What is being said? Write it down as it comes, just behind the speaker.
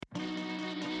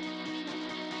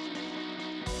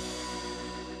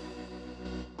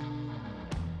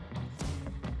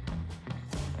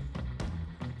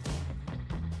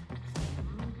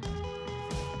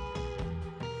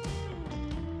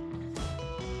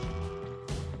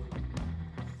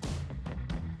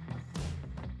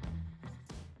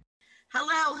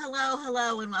Hello, hello,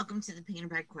 hello, and welcome to the Painted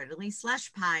Bride Quarterly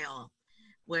Slush Pile.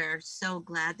 We're so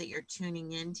glad that you're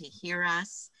tuning in to hear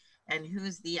us. And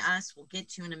who's the us, we'll get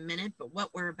to in a minute. But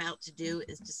what we're about to do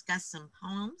is discuss some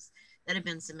poems that have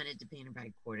been submitted to Painted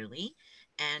Bride Quarterly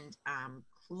and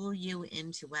clue you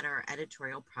into what our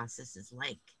editorial process is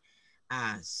like.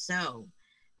 So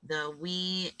the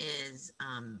we is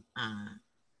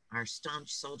our staunch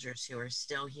soldiers who are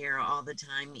still here all the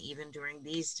time, even during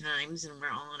these times, and we're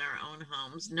all in our own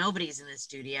homes. Nobody's in the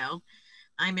studio.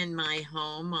 I'm in my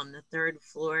home on the third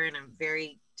floor in a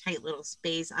very tight little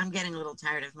space. I'm getting a little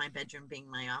tired of my bedroom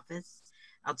being my office.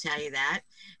 I'll tell you that.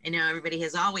 I know everybody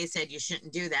has always said you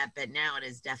shouldn't do that, but now it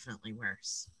is definitely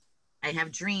worse. I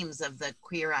have dreams of the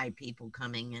Queer Eye people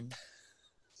coming and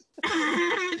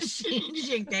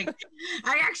changing things.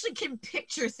 I actually can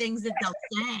picture things that they'll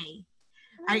say.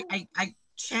 I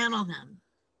channel them,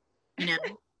 you know,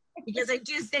 because I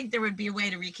do think there would be a way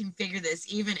to reconfigure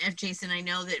this, even if, Jason, I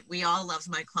know that we all love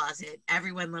my closet.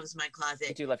 Everyone loves my I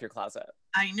closet. do love your closet.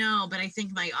 I know, but I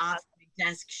think my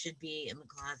desk should be in the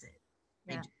closet.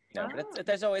 Yeah. No, but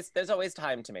there's always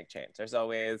time to make change. There's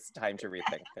always time to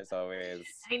rethink. There's always.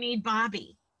 I need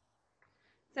Bobby.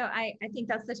 So I think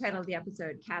that's the title of the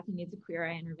episode. Kathy needs a queer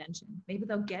eye intervention. Maybe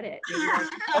they'll get it.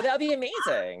 Oh, that'd be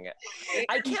amazing.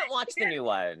 I can't watch the new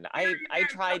one. I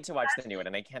tried to watch the new one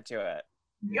and I can't do it.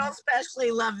 You'll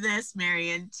especially love this,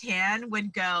 Marion. Tan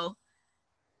would go,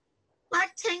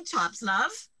 black tank tops,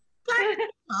 love. Black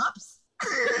tank tops.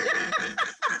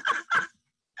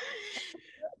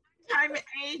 Time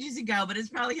ages ago, but it's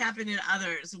probably happened in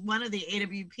others. One of the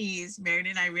AWPs, Marion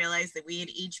and I realized that we had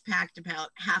each packed about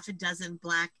half a dozen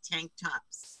black tank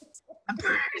tops. A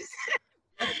person.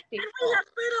 In my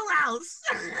little house.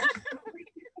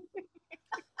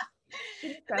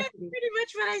 That's pretty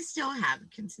much what I still have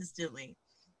consistently.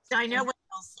 So I know what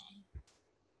they'll say.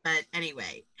 But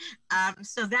anyway,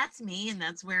 so that's me and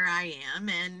that's where I am.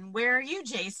 And where are you,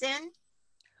 Jason?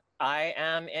 I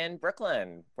am in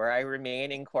Brooklyn, where I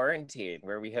remain in quarantine,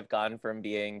 where we have gone from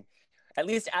being, at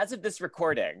least as of this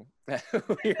recording,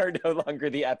 we are no longer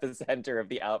the epicenter of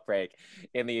the outbreak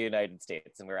in the United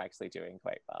States, and we're actually doing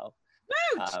quite well.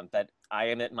 But I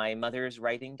am at my mother's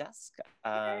writing desk.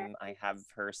 I have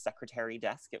her secretary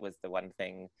desk. It was the one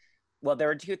thing, well, there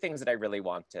were two things that I really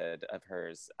wanted of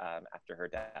hers after her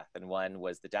death. And one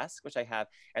was the desk, which I have,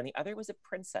 and the other was a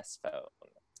princess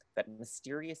phone that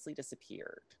mysteriously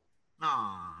disappeared.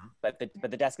 Aww. But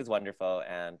the desk is wonderful,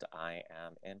 and I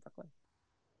am in Brooklyn.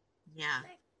 Yeah.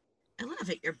 I love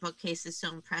it. Your bookcase is so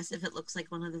impressive. It looks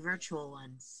like one of the virtual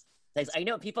ones. Thanks. I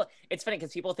know people, it's funny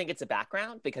because people think it's a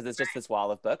background because it's just this wall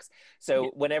of books.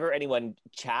 So whenever anyone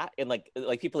chat, and like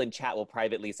people in chat will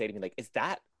privately say to me, like, is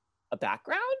that a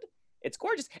background? It's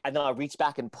gorgeous. And then I'll reach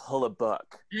back and pull a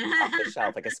book off the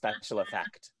shelf, like a special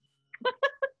effect.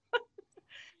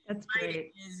 That's great.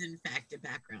 It is in fact a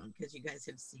background because you guys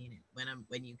have seen it.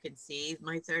 When you can see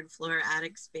my third floor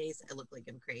attic space, I look like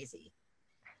I'm crazy.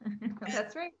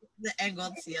 That's right. The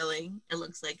angled ceiling, it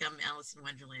looks like I'm Alice in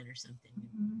Wonderland or something.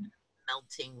 Mm-hmm.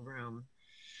 Melting room.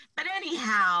 But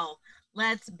anyhow,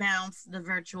 let's bounce the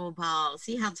virtual ball.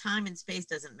 See how time and space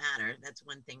doesn't matter. That's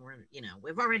one thing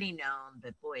we've already known,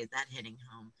 but boy, is that hitting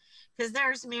home. Because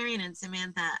there's Marion and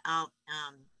Samantha out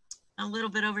a little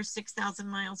bit over 6,000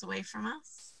 miles away from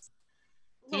us.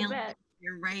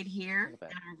 You're right here in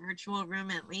our virtual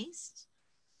room, at least.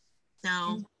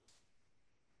 So,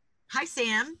 hi,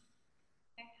 Sam.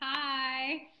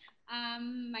 Hi.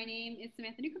 My name is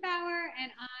Samantha Nukerbauer,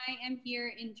 and I am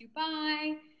here in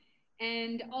Dubai,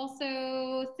 and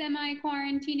also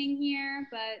semi-quarantining here,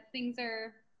 but things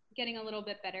are getting a little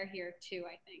bit better here too,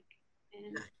 I think.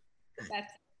 And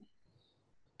that's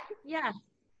yeah.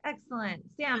 Excellent.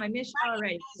 Sam, I missed you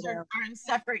already. Are in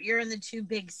separate. You're in the two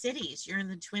big cities. You're in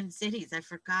the Twin Cities. I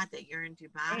forgot that you're in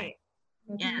Dubai. Great.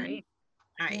 Yeah. Great.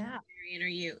 All right. Yeah.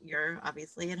 Marion, you're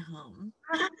obviously at home.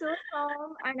 I'm still at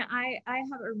home. And I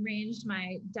have arranged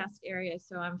my desk area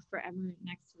so I'm forever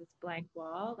next to this blank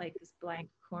wall, like this blank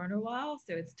corner wall.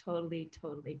 So it's totally,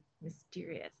 totally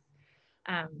mysterious.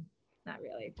 Not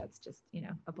really. That's just,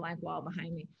 a blank wall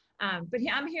behind me. But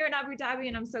I'm here in Abu Dhabi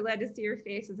and I'm so glad to see your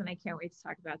faces and I can't wait to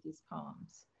talk about these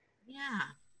poems. Yeah.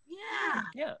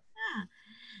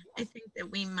 I think that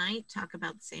we might talk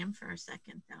about Sam for a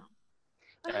second though.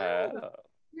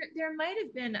 There might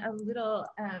have been a little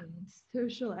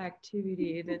social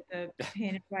activity that the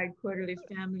Painted Bride Quarterly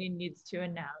family needs to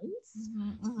announce.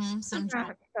 Some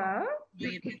times.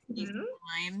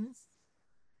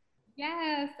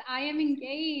 Yes, I am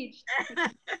engaged.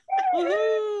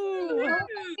 Woohoo!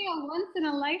 It's a once in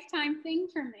a lifetime thing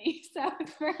for me, so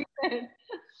it's very good.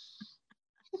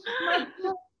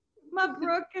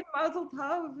 Mabruk and Mazel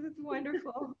Tov. It's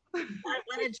wonderful.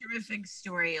 What a terrific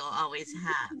story you'll always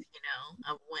have,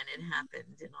 of when it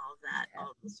happened and all that,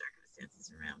 all the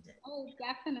circumstances around it. Oh,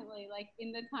 definitely. Like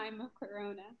in the time of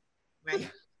Corona. Right.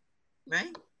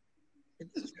 Right?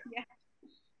 It's true. Yeah.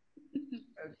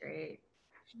 So great.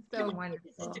 So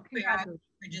wonderful.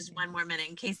 For just one more minute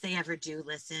in case they ever do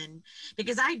listen,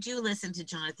 because I do listen to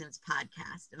Jonathan's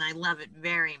podcast and I love it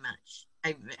very much.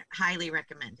 I highly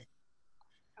recommend it.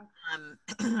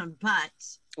 But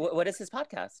what is his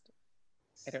podcast?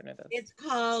 I don't know this. It's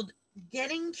called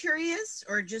Getting Curious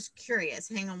or just Curious.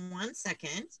 Hang on one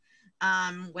second.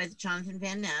 With Jonathan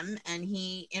Van Ness, and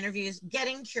he interviews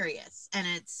Getting Curious, and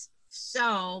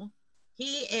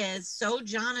he is so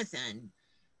Jonathan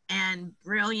and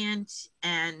brilliant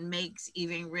and makes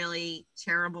even really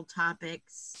terrible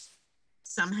topics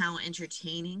somehow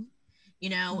entertaining.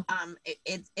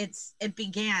 It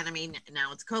began, I mean,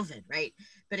 now it's COVID, right?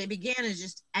 But it began as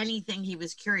just anything he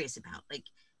was curious about. Like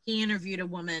he interviewed a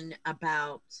woman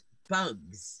about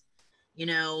bugs.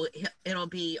 It'll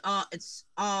be it's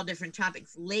all different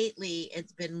topics. Lately,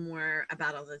 it's been more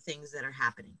about all the things that are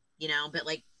happening, but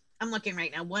like I'm looking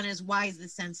right now. One is, why is the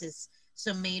census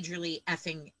so majorly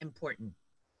effing important?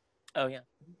 Oh, yeah.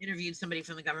 Interviewed somebody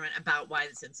from the government about why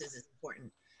the census is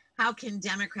important. How can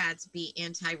Democrats be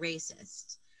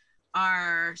anti-racist?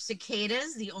 Are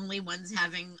cicadas the only ones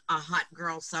having a hot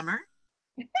girl summer?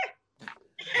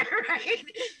 Right?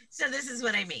 So this is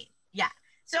what I mean. Yeah.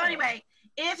 So anyway,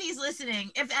 if he's listening,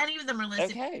 if any of them are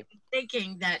listening,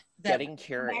 thinking that Getting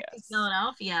Curious, back to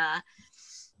Philadelphia,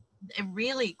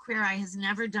 really, Queer Eye has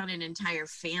never done an entire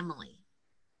family.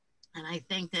 And I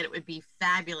think that it would be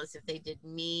fabulous if they did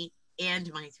me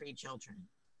and my 3 children.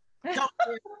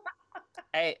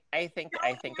 I think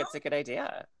it's a good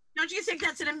idea. Don't you think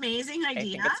that's an amazing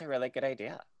idea? I think it's a really good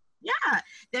idea. Yeah,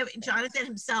 that Jonathan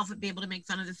himself would be able to make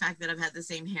fun of the fact that I've had the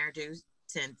same hairdo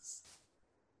since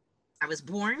I was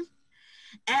born.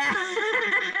 And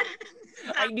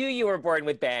I knew you were born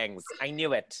with bangs. I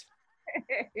knew it.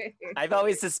 I've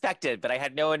always suspected, but I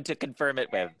had no one to confirm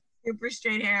it with. Super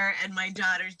straight hair, and my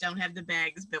daughters don't have the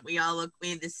bangs, but we have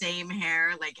the same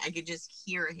hair. Like I could just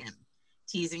hear him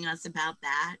teasing us about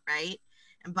that, right?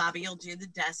 And Bobby will do the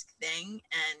desk thing,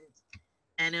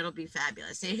 and it'll be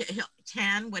fabulous.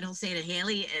 What he'll say to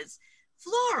Haley is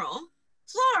floral,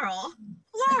 floral,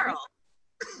 floral.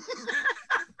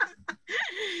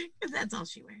 Because that's all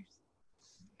she wears.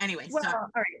 Anyway, well, all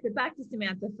right. So back to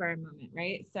Samantha for a moment,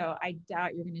 right? So I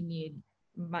doubt you're going to need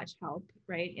much help,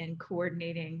 right, in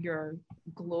coordinating your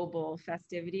global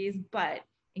festivities. But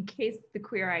in case the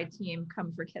Queer Eye team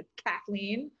come for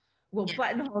Kathleen, we'll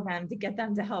buttonhole them to get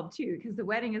them to help too, because the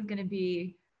wedding is going to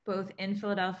be both in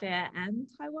Philadelphia and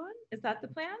Taiwan. Is that the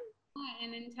plan?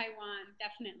 And in Taiwan,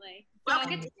 definitely. Well,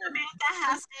 Samantha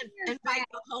has to invite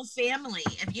the whole family.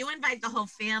 If you invite the whole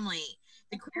family,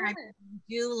 the Queer Eye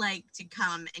do like to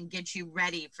come and get you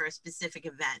ready for specific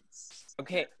events.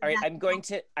 Okay, all right. I'm going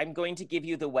to give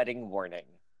you the wedding warning.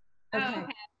 Okay.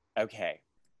 Okay.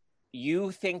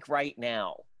 You think right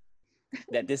now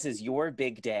that this is your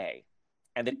big day,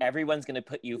 and that everyone's going to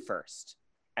put you first,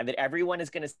 and that everyone is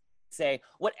going to say,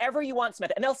 whatever you want,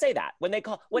 Samantha. And they'll say that when they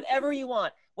call, whatever you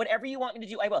want me to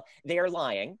do, I will. They are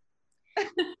lying.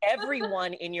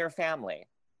 Everyone in your family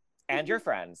and your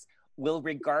friends will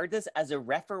regard this as a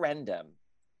referendum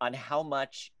on how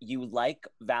much you like,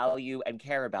 value, and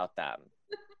care about them,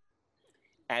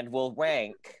 and will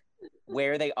rank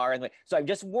where they are in the. So I'm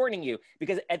just warning you,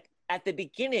 because at the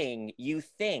beginning you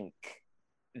think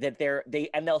that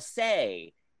they'll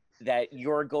say that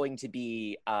you're going to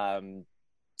be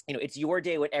it's your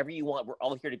day, whatever you want, we're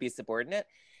all here to be subordinate.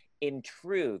 In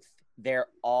truth, they're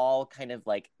all kind of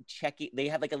like checking, they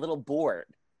have like a little board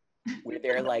where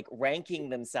they're like ranking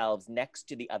themselves next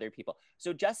to the other people.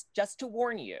 So just to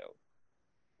warn you,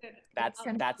 that's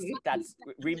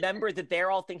remember that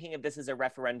they're all thinking of this as a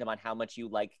referendum on how much you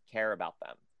care about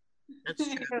them. That's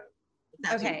true.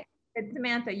 Okay. And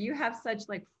Samantha, you have such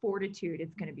fortitude,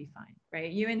 it's going to be fine, right?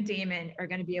 You and Damon are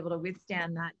going to be able to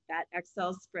withstand that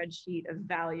Excel spreadsheet of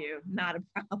value, not a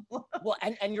problem. Well,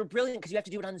 and you're brilliant because you have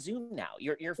to do it on Zoom now.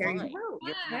 You're fine.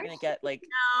 You're going to get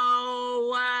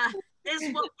No, this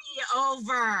will be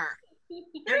over.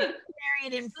 They're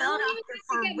married in Philadelphia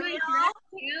for real.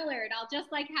 Tailored. I'll just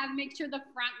make sure the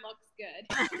front looks good.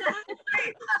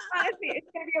 Honestly, it's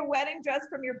gonna be a wedding dress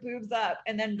from your boobs up,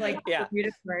 and then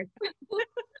beautiful.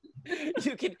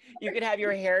 You can have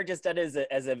your hair just done as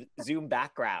a Zoom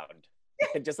background,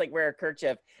 and just wear a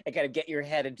kerchief and kind of get your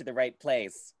head into the right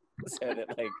place, so that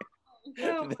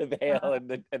the veil and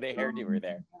the hairdo are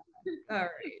there. All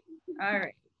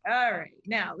right. All right,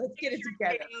 now let's get it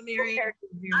together. Mary,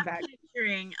 Zoom back.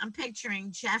 I'm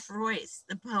picturing Jeff Royce,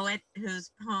 the poet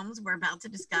whose poems we're about to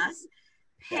discuss,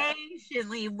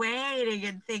 patiently waiting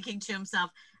and thinking to himself,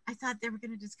 I thought they were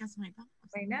going to discuss my poems.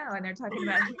 I know, and they're talking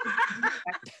about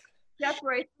Jeff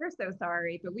Royce. We're so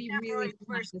sorry, but we Jeff really Royce,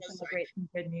 we're want to so celebrate some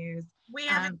good news. We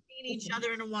haven't seen each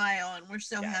other in a while, and we're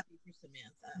so happy for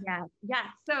Samantha.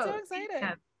 Yeah. So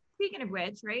exciting. Speaking of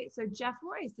which, right? So Jeff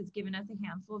Royce has given us a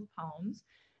handful of poems,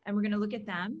 and we're going to look at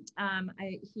them.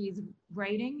 He's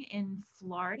writing in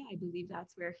Florida. I believe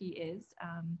that's where he is,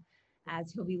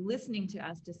 as he'll be listening to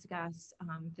us discuss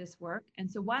this work.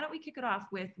 And so why don't we kick it off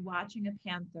with Watching a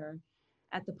Panther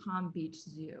at the Palm Beach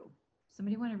Zoo.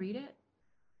 Somebody want to read it?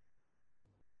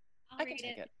 I can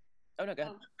take it. Oh, no, go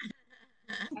ahead.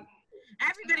 Okay.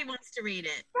 Everybody wants to read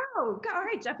it. Oh, all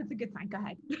right, Jeff, it's a good sign. Go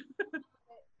ahead.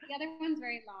 The other one's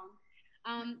very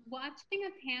long. Watching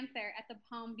a panther at the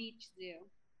Palm Beach Zoo.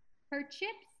 Her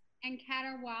chips and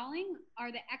caterwauling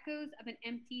are the echoes of an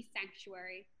empty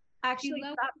sanctuary. Actually,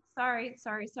 sorry.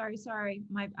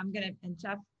 And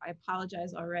Jeff, I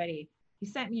apologize already. He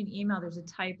sent me an email. There's a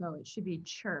typo. It should be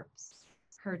chirps.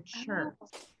 Her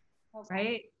chirps. Oh, okay.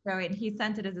 Right? So he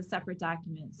sent it as a separate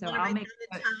document. So I'll make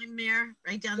the time there.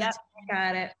 Write down the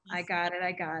time. I got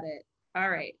it. All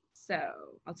right. So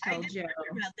I'll tell Joe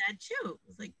about that too.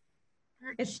 It's like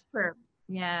it's chirp.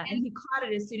 Yeah, and he caught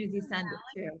it as soon as he sent it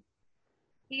too.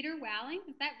 Caterwauling,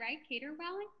 is that right?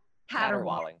 Caterwauling?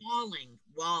 Caterwauling. Walling.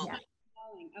 Yeah.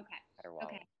 Walling. Okay.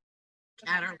 Okay.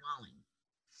 Caterwauling.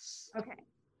 Okay.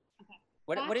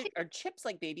 What are chips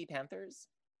like baby panthers?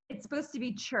 It's supposed to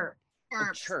be chirp.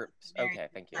 Chirps. Okay,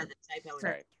 thank you.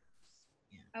 Sorry.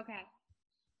 Yeah. Okay.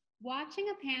 Watching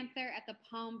a panther at the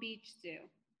Palm Beach Zoo.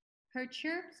 Her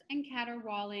chirps and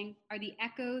caterwauling are the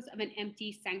echoes of an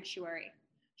empty sanctuary.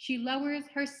 She lowers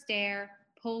her stare,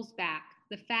 pulls back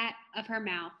the fat of her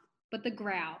mouth, but the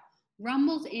growl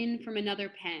rumbles in from another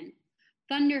pen.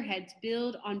 Thunderheads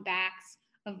build on backs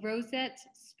of rosette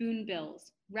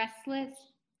spoonbills, restless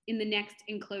in the next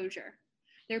enclosure.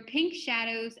 Their pink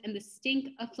shadows and the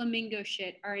stink of flamingo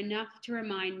shit are enough to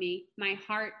remind me my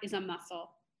heart is a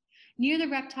muscle. Near the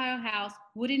reptile house,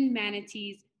 wooden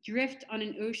manatees drift on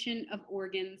an ocean of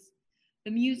organs.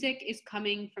 The music is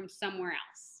coming from somewhere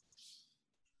else.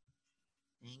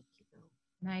 Thank you.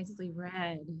 Nicely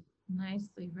read.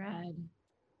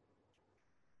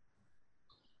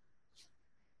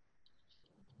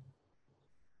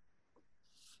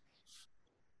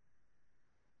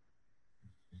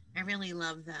 I really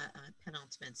love the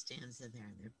penultimate stanza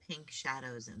there. Their pink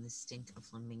shadows and the stink of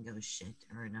flamingo shit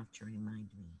are enough to remind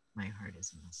me my heart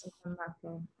is a muscle. It's a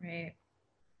muscle, right?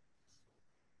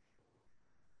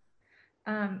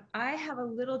 I have a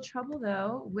little trouble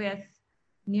though with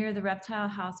near the reptile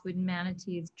house wooden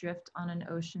manatees drift on an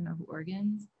ocean of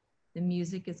organs. The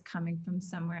music is coming from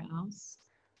somewhere else,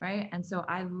 right? And so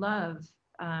I love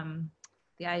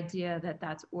the idea that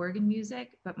that's organ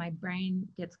music, but my brain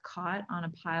gets caught on a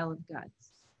pile of guts,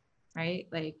 right?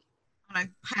 Like on a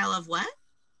pile of what?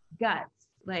 Guts,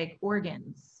 like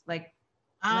organs, like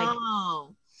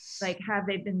have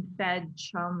they been fed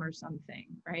chum or something,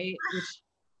 right? Which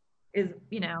is,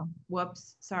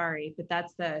 whoops, sorry, but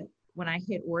that's when I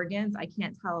hit organs, I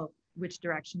can't tell which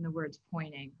direction the word's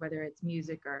pointing, whether it's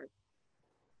music or.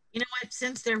 You know what?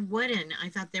 Since they're wooden, I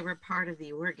thought they were part of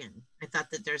the organ. I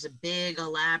thought that there's a big,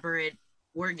 elaborate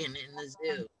organ in the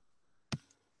zoo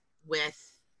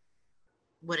with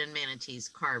wooden manatees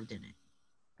carved in it.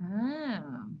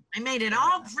 Oh. I made it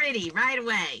all pretty right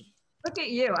away. Look at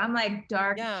you. I'm like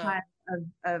dark pile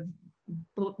of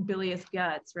bilious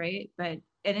guts, right? And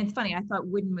it's funny. I thought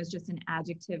wooden was just an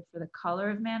adjective for the color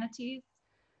of manatees,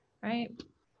 right?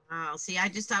 Oh, see, I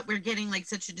just thought we're getting like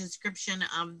such a description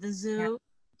of the zoo. Yeah.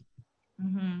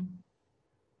 Mm-hmm.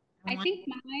 I think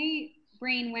my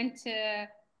brain went to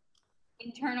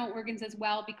internal organs as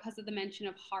well because of the mention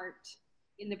of heart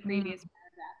in the previous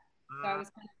paragraph. So I was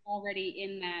kind of already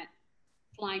in that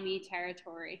fly me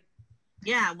territory.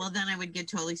 Yeah, well, then I would get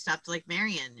totally stopped like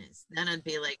Marion is. Then I'd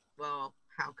be like, well,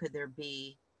 how could there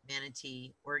be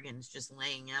manatee organs just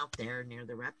laying out there near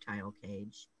the reptile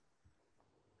cage?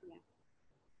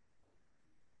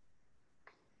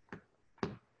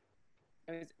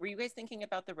 Were you guys thinking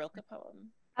about the Rilke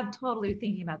poem? I'm totally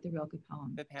thinking about the Rilke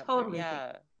poem. The panther, totally.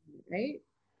 Yeah. Right?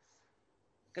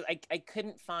 Because I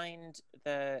couldn't find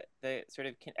the sort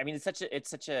of, I mean, it's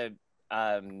such a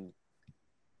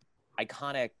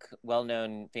iconic,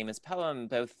 well-known, famous poem,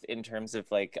 both in terms of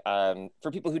like,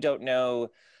 for people who don't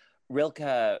know,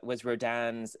 Rilke was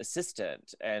Rodin's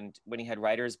assistant. And when he had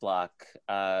writer's block,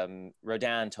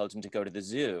 Rodin told him to go to the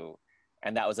zoo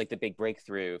And that was like the big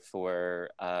breakthrough for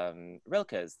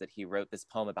Rilke, is that he wrote this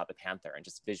poem about the panther and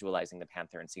just visualizing the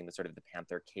panther and seeing the sort of the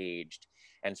panther caged,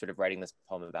 and sort of writing this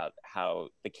poem about how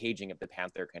the caging of the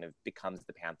panther kind of becomes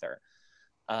the panther.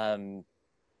 And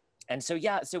so,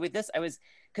 yeah, so with this,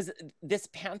 because this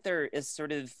panther is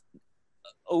sort of,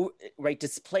 right,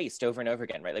 displaced over and over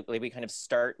again, right? Like we kind of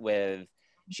start with,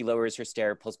 she lowers her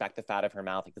stare, pulls back the fat of her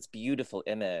mouth, like this beautiful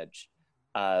image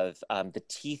of the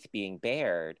teeth being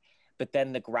bared, but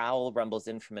then the growl rumbles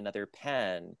in from another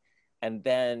pen. And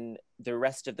then the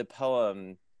rest of the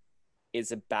poem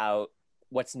is about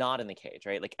what's not in the cage,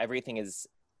 right? Like everything is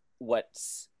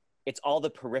it's all the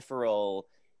peripheral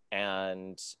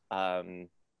and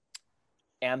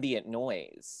ambient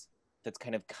noise that's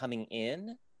kind of coming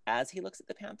in as he looks at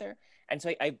the panther. And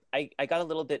so I got a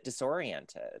little bit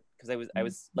disoriented, because I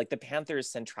was like, the panther's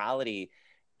centrality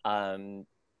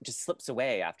just slips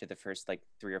away after the first like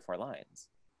 3 or 4 lines.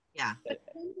 Yeah. But,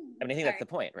 I mean, I think that's the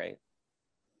point, right?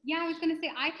 Yeah, I was going to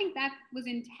say, I think that was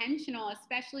intentional,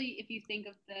 especially if you think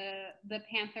of the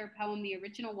Panther poem, the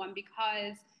original one,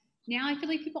 because now I feel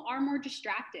like people are more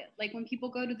distracted. Like when people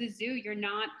go to the zoo, you're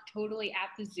not totally at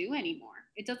the zoo anymore.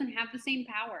 It doesn't have the same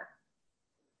power.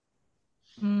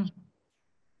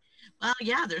 Well,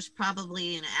 yeah, there's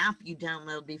probably an app you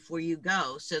download before you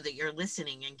go so that you're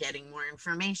listening and getting more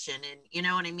information, and you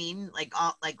know what I mean? Like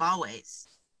always.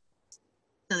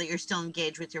 So that you're still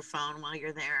engaged with your phone while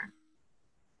you're there.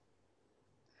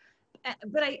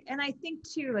 But I think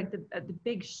too, like the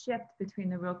big shift between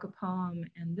the Rilke poem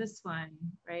and this one,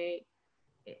 right?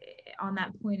 On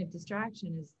that point of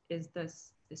distraction is the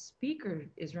speaker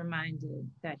is reminded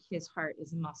that his heart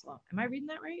is a muscle. Am I reading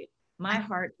that right? My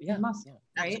heart is a muscle,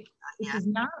 right? Which is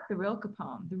not the Rilke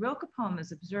poem. The Rilke poem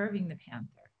is observing the panther,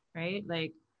 right?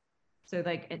 Like, so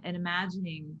like, and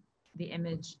imagining the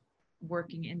image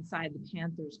working inside the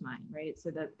panther's mind, right?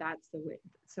 So that's the way.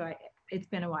 So it's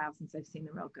been a while since I've seen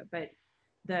the Rilke, but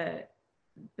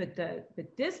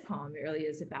this poem really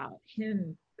is about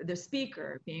him, the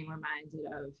speaker, being reminded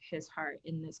of his heart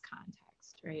in this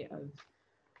context, right?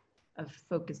 Of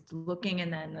focused looking,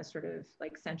 and then the sort of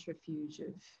like centrifuge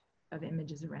of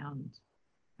images around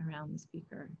the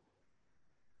speaker.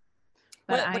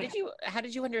 But how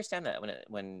did you understand that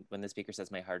when the speaker says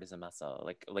my heart is a muscle?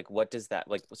 Like what does that,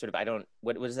 like, sort of,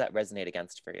 what does that resonate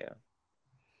against for you?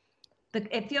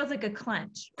 It feels like a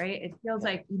clench, right? It feels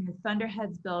like,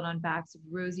 thunderheads build on backs of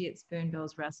roseate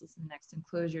spoonbills, restless in the next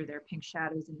enclosure. Their pink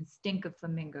shadows and the stink of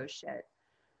flamingo shit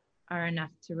are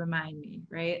enough to remind me,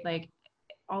 right? Like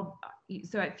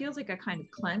so it feels like a kind of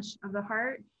clench of the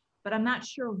heart, but I'm not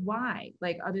sure why,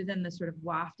 like other than the sort of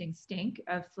wafting stink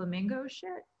of flamingo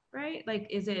shit, right?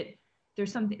 Like,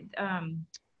 there's something,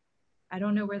 I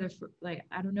don't know where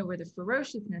the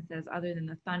ferociousness is, other than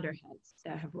the thunderheads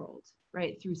that have rolled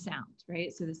right through sound,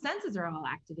 right? So the senses are all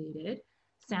activated,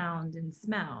 sound and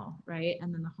smell, right?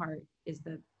 And then the heart is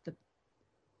the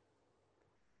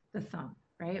thumb,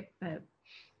 right? But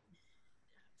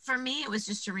for me, it was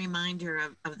just a reminder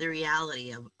of the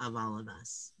reality of all of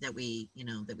us, that we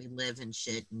live and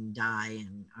shit and die,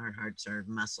 and our hearts are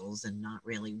muscles and not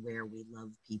really where we love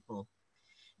people.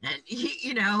 And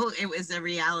it was a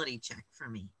reality check for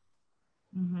me.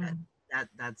 mm-hmm.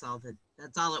 That's all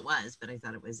it was, but I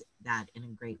thought it was that in a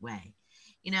great way.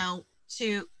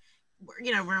 We're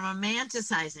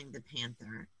romanticizing the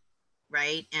panther,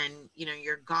 right? And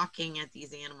you're gawking at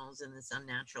these animals in this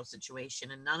unnatural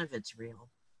situation, and none of it's real.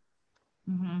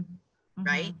 Mm-hmm. Mm-hmm.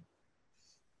 Right?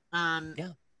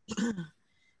 Yeah.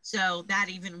 So that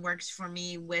even works for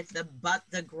me with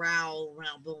the growl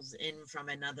rumbles in from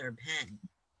another pen.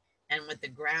 And what the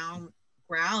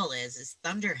growl is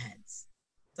thunderheads,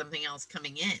 something else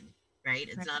coming in, right?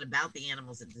 It's not about the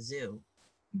animals at the zoo.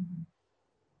 Mm-hmm.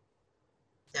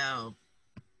 So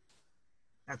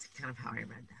that's kind of how I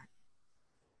read that.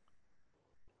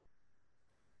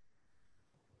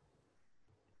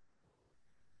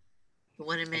 But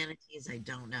what a manatee is, I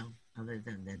don't know, other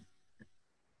than that.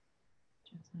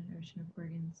 Ocean of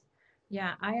organs.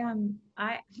 Yeah, I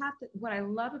have to. What I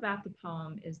love about the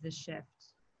poem is the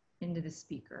shift into the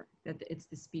speaker. That it's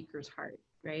the speaker's heart,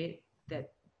 right?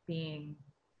 That being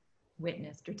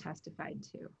witnessed or testified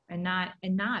to, and not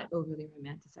overly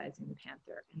romanticizing the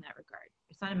panther in that regard.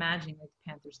 It's not imagining like the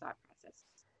panther's thought process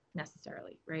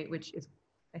necessarily, right? Which is,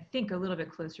 I think, a little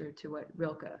bit closer to what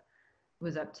Rilke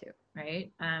was up to,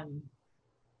 right?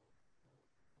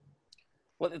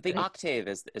 Well, the octave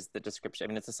is the description. I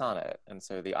mean, it's a sonnet, and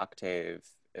so the octave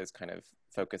is kind of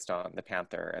focused on the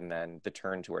panther, and then the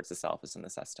turn towards the self is in the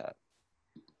sestet.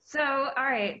 So, all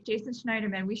right, Jason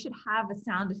Schneiderman, we should have a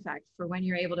sound effect for when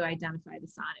you're able to identify the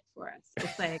sonnet for us.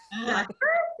 It's like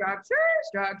structure,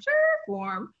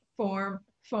 form.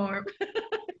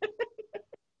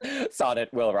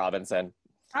 Sonnet, Will Robinson.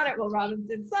 Sonnet, Will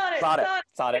Robinson.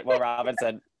 Sonnet, Will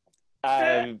Robinson.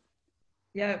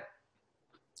 Yep.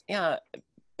 Yeah,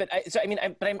 but I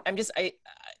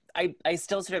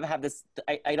still sort of have this.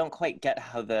 I don't quite get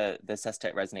how the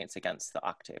sestet resonates against the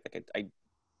octave.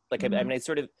 I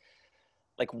sort of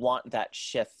like want that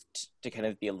shift to kind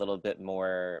of be a little bit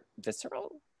more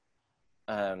visceral.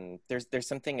 There's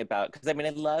something about, because I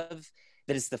love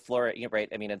that it's the Florida, right?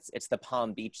 It's the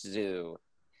Palm Beach Zoo,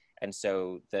 and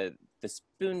so the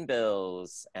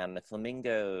spoonbills and the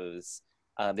flamingos.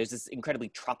 There's this incredibly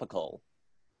tropical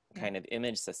kind of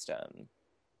image system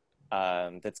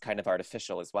that's kind of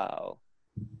artificial as well.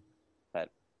 But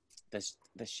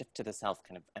the shift to the south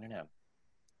kind of, I don't know.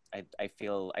 I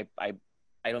feel I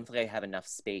don't think I have enough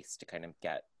space to kind of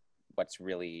get what's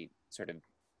really sort of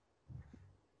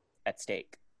at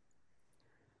stake.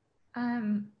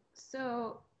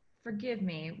 So forgive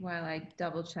me while I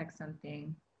double check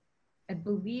something. I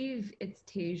believe it's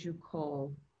Teju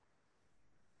Cole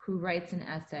who writes an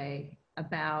essay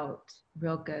about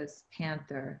Rilke's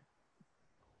Panther.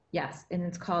 Yes, and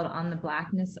it's called On the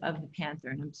Blackness of the Panther.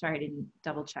 And I'm sorry I didn't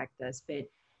double check this, but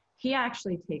he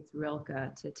actually takes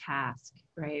Rilke to task,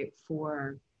 right,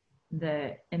 for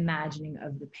the imagining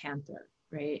of the panther,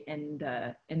 right, and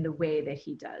the way that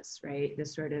he does, right, the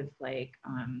sort of like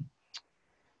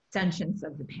sentience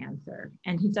of the panther.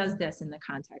 And he does this in the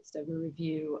context of a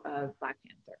review of Black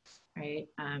Panther, right?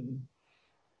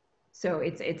 So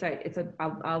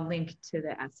I'll link to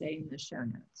the essay in the show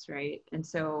notes, right? And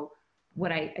so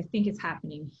what I think is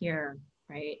happening here,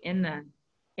 right, in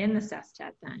the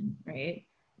sestet then, right,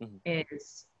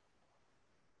 is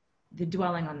the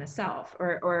dwelling on the self,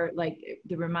 or like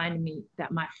the reminding me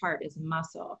that my heart is a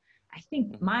muscle. I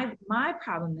think my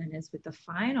problem then is with the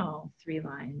final three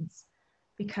lines,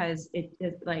 because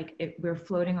we're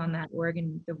floating on that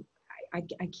organ. I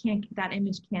can't, that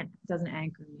image doesn't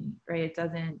anchor me, right? It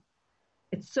doesn't.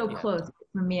 It's so close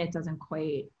for me. It doesn't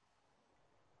quite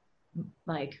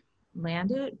like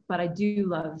land it, but I do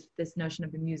love this notion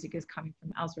of the music is coming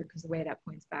from elsewhere, because the way that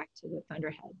points back to the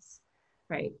thunderheads,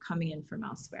 right, coming in from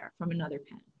elsewhere, from another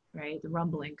pen, right, the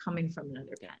rumbling coming from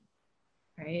another pen,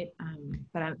 right?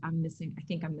 But I'm missing. I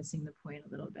think I'm missing the point a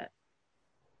little bit.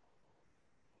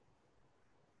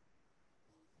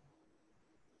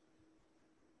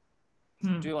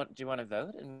 Do you want to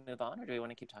vote and move on, or do we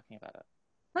want to keep talking about it?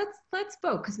 Let's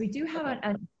vote, because we do have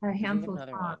a handful of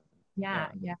songs. Yeah.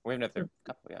 We have another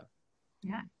couple.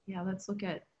 Yeah. Let's look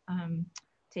at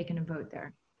taking a vote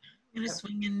there. I'm gonna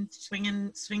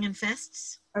swinging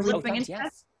fists. Are we swinging yes.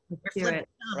 fists? Let's do it.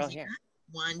 We're all here.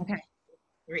 1, 2,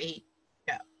 3,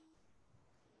 go.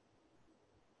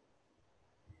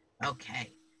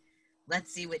 Okay.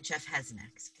 Let's see what Jeff has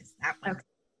next, because that one's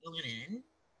going in.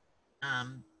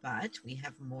 But we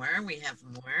have more.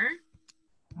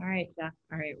 All right, Jeff.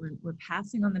 All right, we're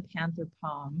passing on the Panther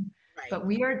poem, right. But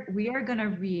we are going to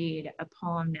read a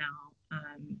poem now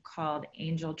called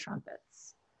Angel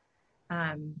Trumpets.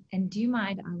 And do you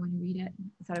mind? I want to read it.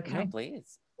 Is that okay? No,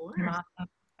 please. All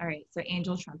right, so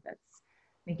Angel Trumpets.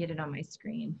 Let me get it on my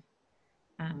screen.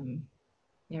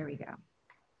 There we go.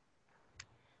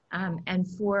 And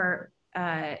for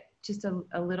just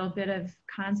a little bit of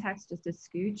context, just a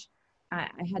scooch, I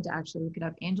had to actually look it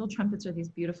up. Angel trumpets are these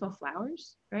beautiful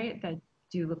flowers, right, that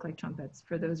do look like trumpets,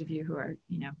 for those of you who are,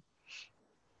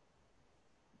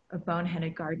 a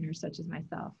boneheaded gardener such as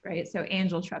myself, right? So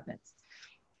angel trumpets.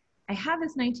 I have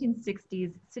this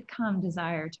 1960s sitcom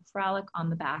desire to frolic on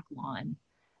the back lawn.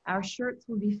 Our shirts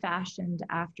will be fashioned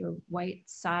after white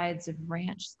sides of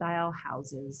ranch-style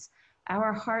houses.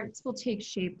 Our hearts will take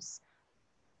shapes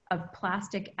of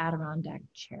plastic Adirondack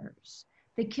chairs.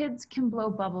 The kids can blow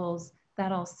bubbles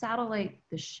that'll satellite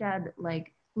the shed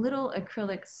like little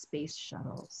acrylic space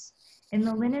shuttles. In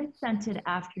the linen-scented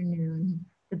afternoon,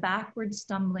 the backward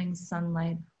stumbling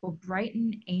sunlight will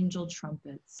brighten angel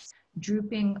trumpets,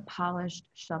 drooping polished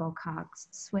shuttlecocks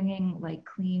swinging like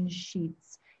clean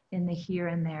sheets in the here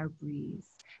and there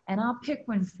breeze. And I'll pick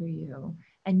one for you,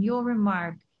 and you'll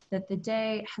remark that the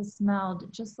day has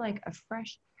smelled just like a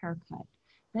fresh haircut.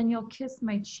 Then you'll kiss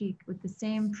my cheek with the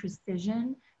same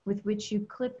precision with which you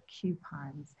clip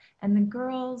coupons. And the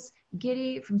girls,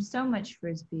 giddy from so much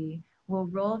Frisbee, will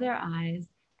roll their eyes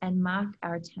and mock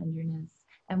our tenderness.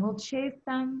 And we'll chafe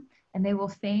them, and they will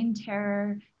feign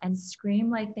terror and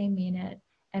scream like they mean it.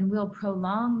 And we'll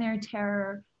prolong their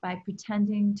terror by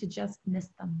pretending to just miss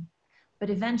them. but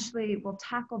eventually we'll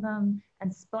tackle them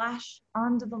and splash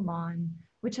onto the lawn,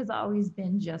 which has always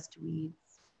been just weeds.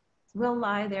 We'll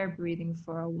lie there breathing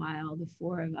for a while, the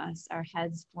four of us, our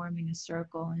heads forming a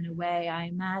circle in a way I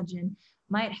imagine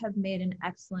might have made an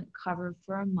excellent cover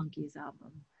for a Monkees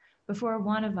album, before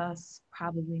one of us,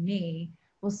 probably me,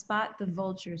 will spot the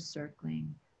vultures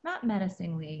circling, not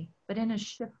menacingly, but in a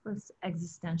shiftless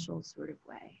existential sort of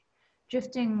way,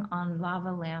 drifting on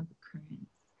lava lamp currents.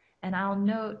 And I'll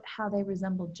note how they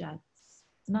resemble jets,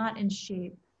 not in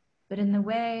shape, but in the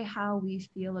way how we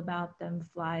feel about them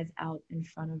flies out in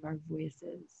front of our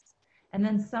voices. And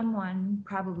then someone,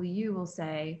 probably you, will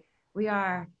say, we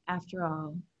are, after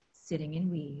all, sitting in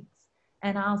weeds.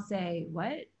 And I'll say,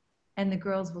 what? And the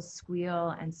girls will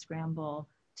squeal and scramble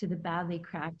to the badly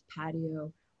cracked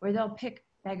patio where they'll pick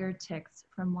beggar ticks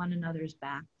from one another's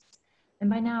backs. And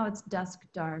by now it's dusk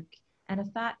dark, and a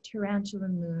fat tarantula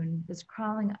moon is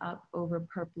crawling up over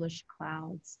purplish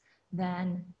clouds.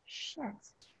 Then, shit,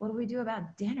 what do we do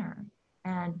about dinner?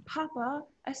 And Papa,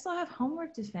 I still have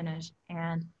homework to finish.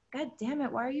 And God damn it,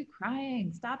 why are you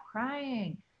crying? Stop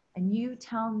crying. And you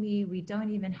tell me we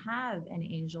don't even have an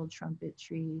angel trumpet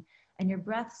tree, and your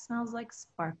breath smells like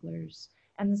sparklers.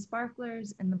 And the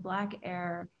sparklers in the black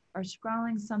air are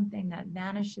scrawling something that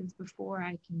vanishes before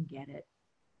I can get it.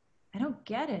 I don't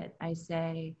get it, I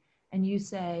say. And you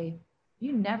say,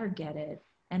 you never get it.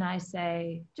 And I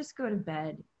say, just go to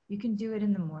bed. You can do it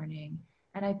in the morning.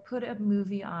 And I put a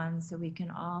movie on so we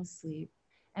can all sleep.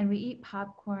 And we eat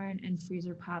popcorn and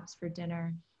freezer pops for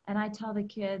dinner. And I tell the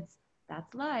kids,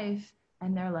 that's life.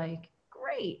 And they're like,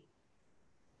 great.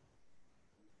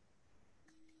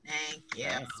 Thank you.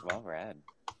 Nice, well read.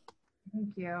 Thank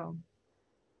you.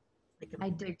 I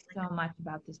dig so much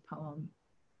about this poem.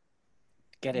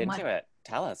 Get into it.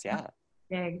 Tell us, yeah.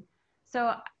 Big.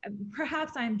 So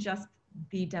perhaps I'm just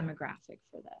the demographic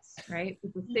for this, right?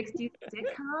 With the 60s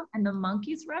sitcom and the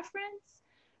Monkees reference,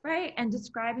 right? And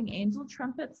describing angel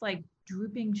trumpets like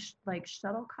drooping like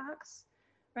shuttlecocks,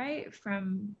 right?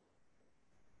 From,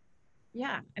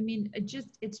 yeah, I mean, it's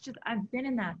just, I've been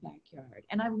in that backyard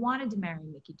and I wanted to marry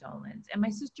Mickey Dolenz and my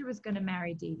sister was going to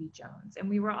marry Davy Jones and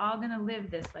we were all going to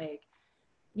live this like,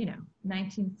 you know,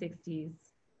 1960s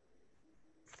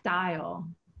style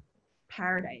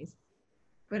paradise.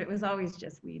 But it was always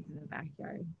just weeds in the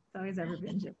backyard. It's always ever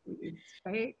been just weeds,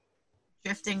 right?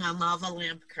 Drifting on lava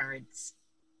lamp currents.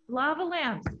 Lava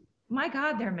lamps. My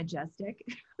God, they're majestic.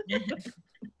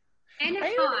 And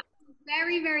hot.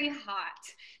 Very, very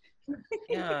hot.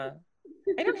 Yeah.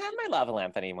 I don't have my lava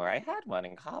lamp anymore. I had one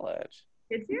in college.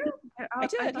 Did you? I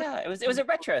did, yeah. It was a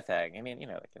retro thing. I mean, you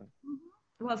know, like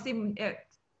Well, see, it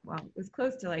was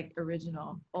close to like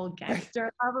original old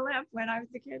gangster lava lamp when I was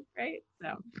a kid, right?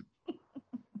 So.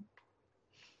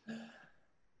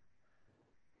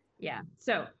 Yeah.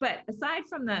 So, but aside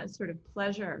from the sort of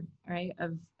pleasure, right,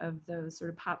 of those sort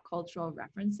of pop cultural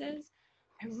references,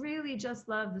 I really just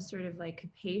love the sort of like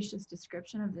capacious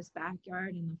description of this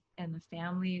backyard and the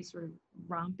family sort of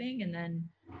romping, and then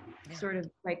sort of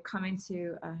like coming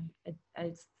to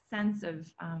a sense of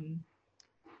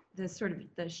the sort of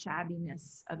the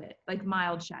shabbiness of it, like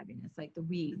mild shabbiness, like the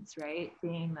weeds, right,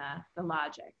 being the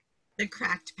logic. The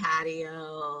cracked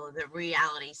patio, the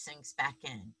reality sinks back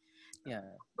in. yeah.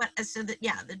 But so that,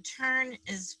 yeah, the turn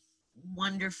is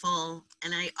wonderful.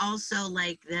 And I also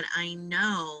like that I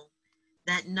know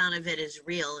that none of it is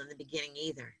real in the beginning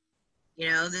either. You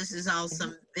know, this is all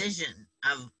some vision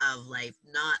of life,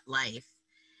 not life.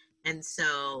 And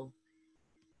so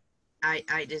I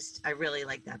really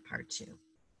like that part too.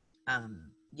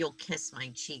 You'll kiss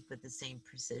my cheek with the same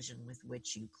precision with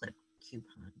which you clip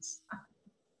coupons.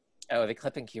 Oh, the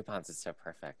clipping coupons is so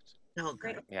perfect. Oh,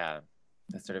 good. Yeah.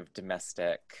 The sort of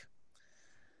domestic.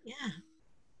 Yeah.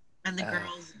 And the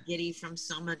girls giddy from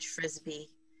so much frisbee.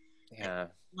 Yeah.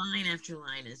 Line after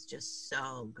line is just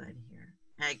so good here.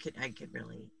 I could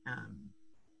really,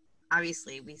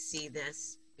 obviously we see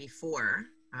this before,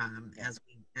 as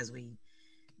we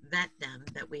vet them,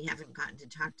 that we haven't gotten to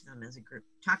talk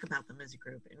about them as a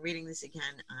group. And reading this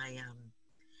again,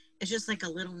 it's just like a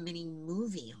little mini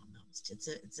movie almost. It's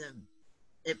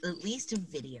at least a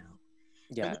video.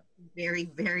 Yeah.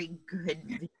 Very, very good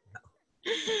video.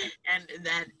 And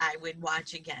that I would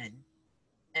watch again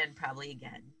and probably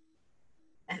again.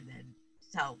 And then,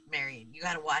 so Marion, you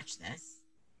got to watch this.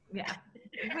 Yeah.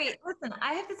 Wait, listen,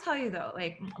 I have to tell you though,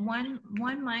 like one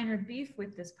minor beef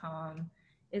with this poem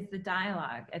is the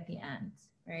dialogue at the end,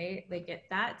 right? Like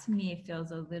that to me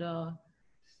feels a little,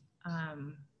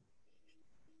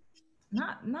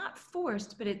 not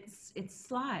forced, but it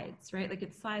slides, right? Like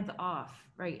it slides off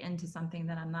right into something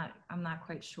that I'm not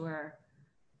quite sure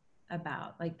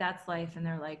about. Like, that's life. And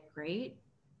they're like, great.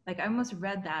 Like, I almost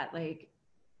read that, like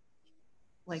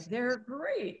they're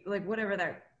great. Like, whatever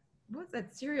that, what's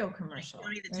that cereal commercial?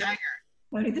 Tony the right? Tiger.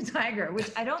 Tony the Tiger, which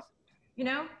I don't, you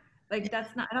know, like,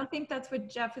 that's not, I don't think that's what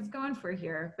Jeff is going for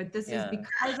here, but this is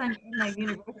because I'm in that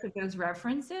universe of those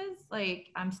references, like,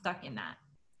 I'm stuck in that.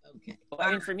 Okay. Well,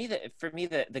 I mean, for me,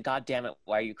 the God damn it,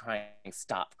 why are you crying?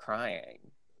 Stop crying.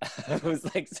 was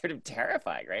like sort of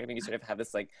terrifying, right? I mean, you sort of have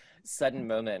this like sudden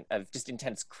moment of just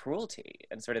intense cruelty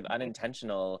and sort of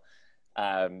unintentional,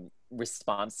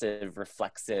 responsive,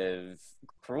 reflexive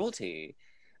cruelty,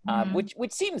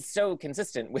 which seems so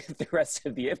consistent with the rest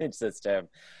of the image system.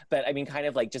 But I mean, kind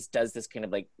of like just does this kind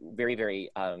of like very, very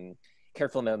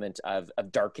careful moment of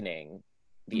darkening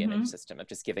the image system, of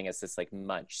just giving us this like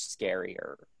much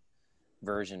scarier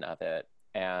version of it.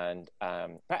 And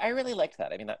I really liked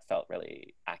that. I mean, that felt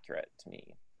really accurate to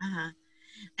me.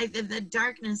 The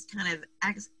darkness kind of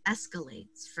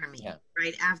escalates for me,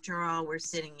 right? After all, we're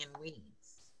sitting in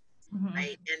weeds,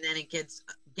 right? And then it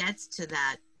gets to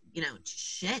that, you know,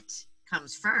 shit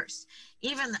comes first.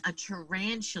 Even a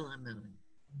tarantula moon,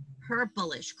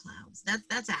 purplish clouds,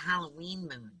 that's a Halloween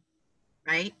moon,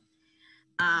 right?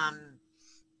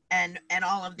 And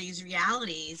all of these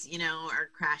realities, you know, are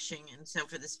crashing. And so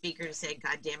for the speaker to say,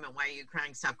 God damn it, why are you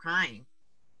crying? Stop crying.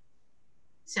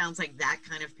 Sounds like that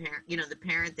kind of parent, you know, the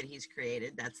parent that he's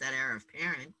created. That's that era of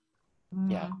parent.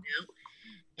 Yeah. You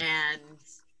know? And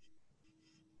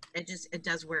it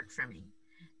does work for me.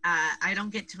 I don't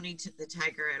get Tony the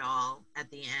Tiger at all at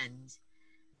the end.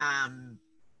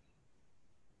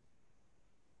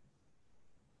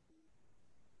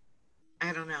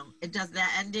 I don't know. It does,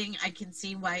 that ending, I can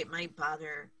see why it might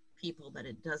bother people, but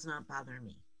it does not bother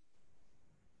me.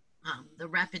 The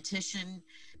repetition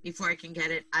before I can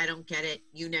get it, I don't get it,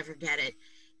 you never get it,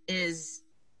 is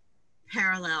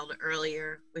paralleled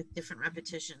earlier with different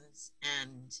repetitions,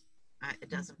 and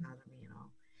it doesn't bother me at all.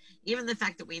 Even the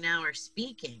fact that we now are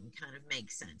speaking kind of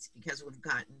makes sense, because we've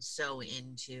gotten so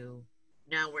into,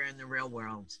 now we're in the real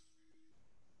world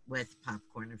with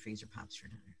popcorn and freezer pops for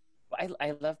dinner.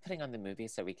 I love putting on the movie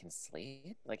so we can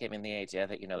sleep. Like, I mean, the idea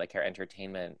that, you know, like our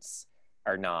entertainments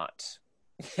are not,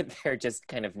 they're just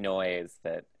kind of noise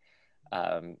that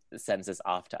sends us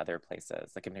off to other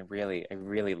places. Like, I mean, I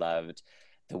really loved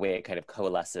the way it kind of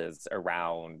coalesces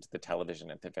around the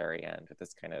television at the very end with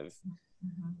this kind of,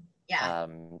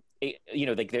 you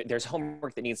know, like there's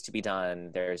homework that needs to be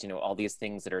done. There's, you know, all these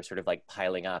things that are sort of like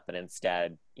piling up, and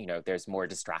instead, you know, there's more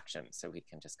distractions, so we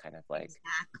can just kind of like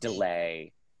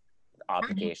delay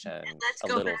obligation let's a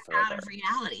go little back further. out of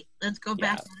reality. Let's go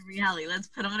back out of reality. Let's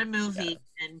put on a movie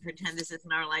and pretend this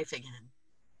isn't our life again.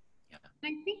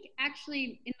 I think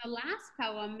actually in the last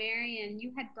poem, Marian,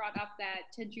 you had brought up that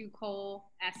Teju Cole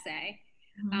essay.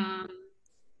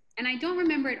 And I don't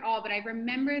remember it all, but I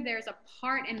remember there's a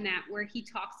part in that where he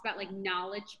talks about like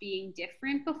knowledge being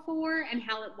different before and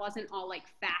how it wasn't all like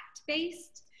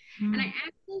fact-based. And I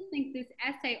actually think this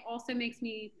essay also makes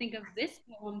me think of this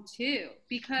poem too,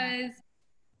 because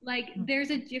like there's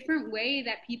a different way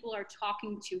that people are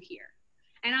talking to here.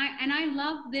 And I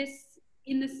love this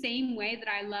in the same way that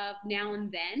I love Now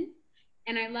and Then.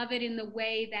 And I love it in the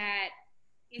way that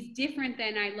is different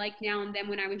than I like Now and Then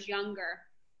when I was younger,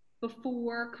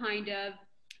 before kind of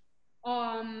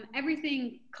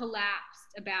everything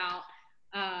collapsed about,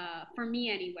 for me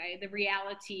anyway, the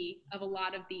reality of a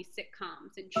lot of these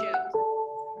sitcoms and shows.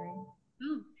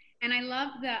 And I love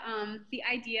the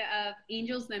idea of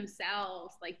angels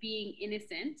themselves like being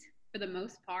innocent for the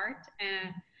most part,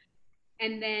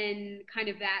 and then kind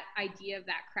of that idea of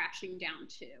that crashing down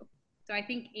too. So I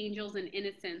think angels and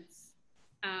innocence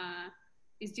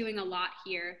is doing a lot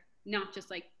here, not just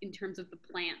like in terms of the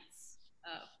plants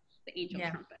of the angel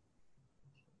trumpet.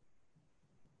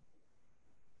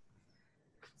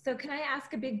 So can I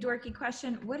ask a big dorky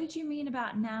question? What did you mean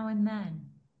about Now and Then?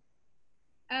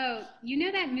 Oh, you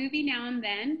know that movie Now and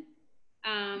Then?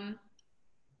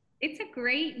 It's a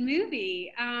great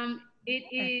movie. It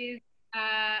is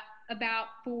about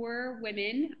 4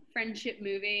 women, friendship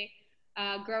movie,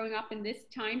 growing up in this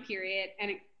time period,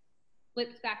 and it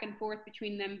flips back and forth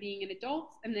between them being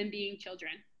adults and them being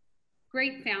children.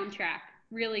 Great soundtrack,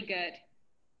 really good.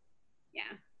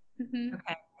 Yeah.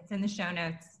 Okay, it's in the show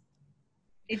notes.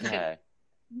 It's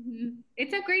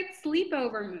it's a great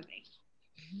sleepover movie.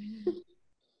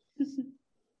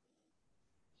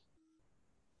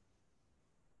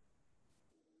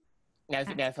 Now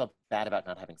I feel bad about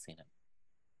not having seen it.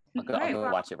 I'll go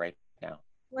watch it right now.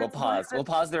 We'll pause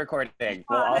the recording.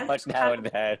 We'll all watch Now and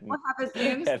Then. We'll have a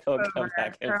Zoom and we'll come sleepover.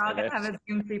 back and We're all finish. gonna have a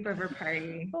Zoom sleepover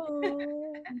party.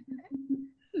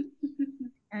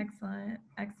 Excellent. Excellent.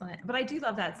 Excellent. But I do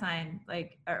love that sign,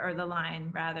 like, or the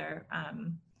line rather.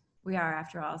 We are,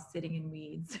 after all, sitting in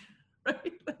weeds,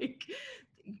 right? Like,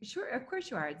 sure, of course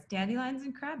you are. It's dandelions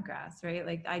and crabgrass, right?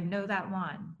 Like, I know that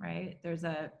one, right? There's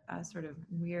a sort of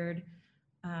weird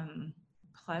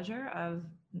pleasure of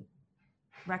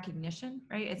recognition,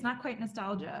 right? It's not quite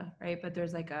nostalgia, right? But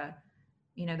there's like a,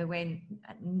 you know, the way,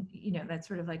 you know, that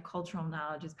sort of like cultural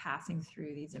knowledge is passing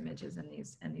through these images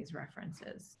and these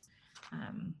references.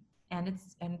 And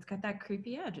it's got that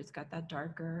creepy edge. It's got that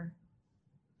darker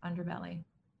underbelly.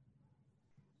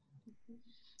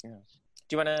 Yeah.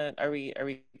 Do you want to, are we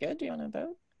good? Do you want to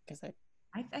vote? Because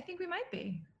I think we might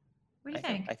be. What do you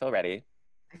think? I feel ready.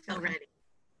 I feel ready.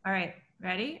 All right,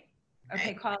 ready?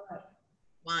 Okay, call it.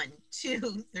 1,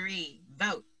 2, 3,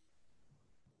 vote.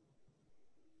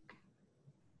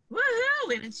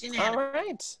 Woohoo! And it's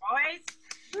unanimous. All right.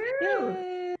 Boys,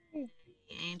 Woo!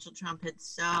 Angel Trumpet's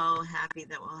so happy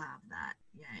that we'll have that.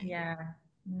 Yay. Yeah,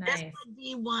 This nice. would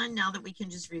be one now that we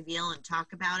can just reveal and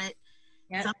talk about it.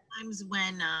 Yep.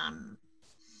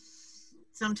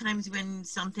 Sometimes when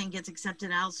something gets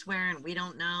accepted elsewhere and we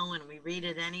don't know and we read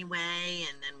it anyway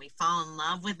and then we fall in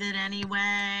love with it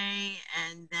anyway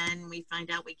and then we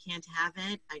find out we can't have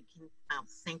it, I'll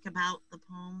think about the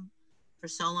poem for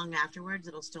so long afterwards.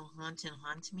 It'll still haunt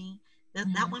me.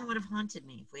 That one would have haunted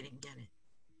me if we didn't get it.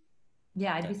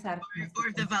 Yeah, I'd be sad. Or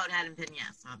if the vote hadn't been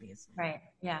yes, obviously. Right.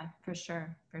 Yeah, for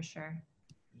sure. For sure.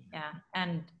 Yeah.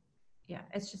 And yeah,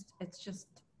 it's just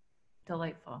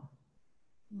delightful.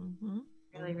 Mm-hmm.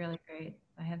 Really, really great.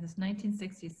 I have this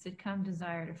 1960s sitcom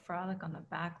desire to frolic on the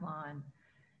back lawn.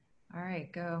 All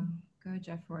right, go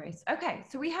Jeff Royce. Okay,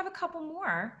 so we have a couple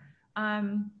more. Yeah,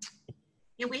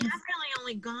 we have really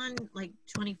only gone like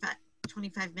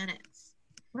 25 minutes.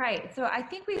 Right. So I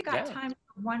think we've got Yeah. time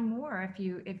for one more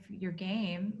if you're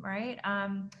game, right?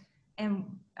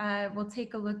 And we'll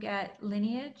take a look at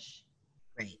Lineage,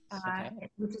 Great. Okay.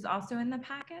 which is also in the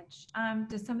package.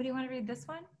 Does somebody want to read this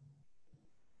one?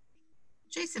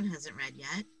 Jason hasn't read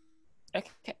yet.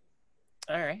 Okay.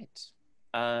 All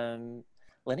right.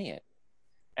 Lineage.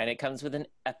 And it comes with an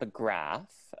epigraph,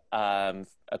 a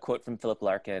quote from Philip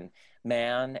Larkin: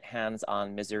 "Man hands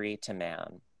on misery to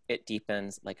man. It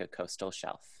deepens like a coastal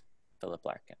shelf." Philip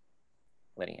Larkin.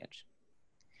 Lineage.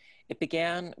 It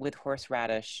began with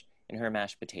horseradish in her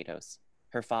mashed potatoes,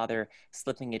 her father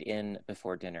slipping it in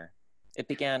before dinner. It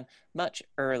began much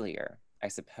earlier, I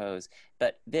suppose,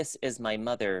 but this is my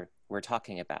mother we're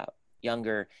talking about,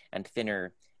 younger and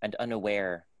thinner and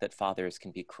unaware that fathers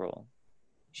can be cruel.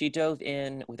 She dove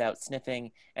in without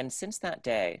sniffing, and since that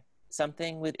day,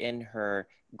 something within her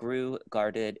grew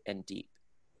guarded and deep.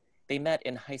 They met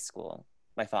in high school,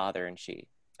 my father and she.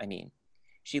 I mean,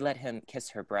 she let him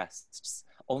kiss her breasts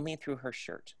only through her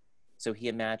shirt, so he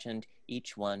imagined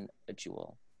each one a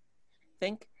jewel.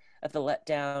 Think of the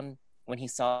letdown when he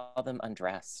saw them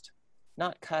undressed,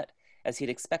 not cut as he'd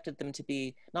expected them to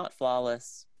be, not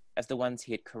flawless as the ones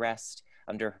he had caressed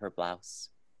under her blouse.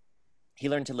 He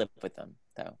learned to live with them,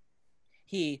 though.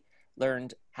 He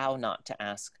learned how not to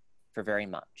ask for very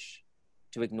much,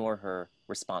 to ignore her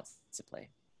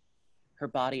responsibly. Her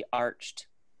body arched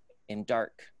in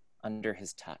dark under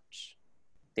his touch.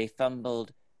 They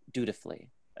fumbled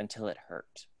dutifully until it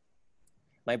hurt.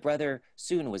 My brother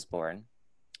soon was born,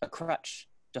 a crutch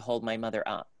to hold my mother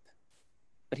up,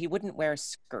 but he wouldn't wear a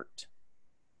skirt.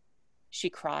 She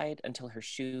cried until her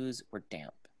shoes were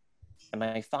damp, and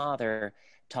my father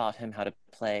taught him how to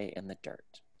play in the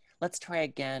dirt. Let's try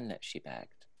again, she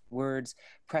begged, words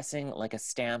pressing like a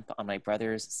stamp on my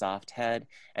brother's soft head,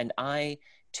 and I,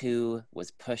 too,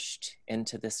 was pushed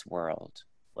into this world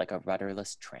like a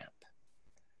rudderless tramp.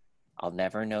 I'll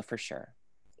never know for sure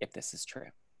if this is true.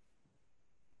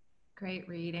 Great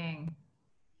reading.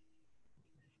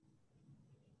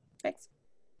 Thanks.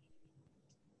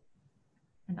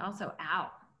 And also,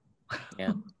 ow.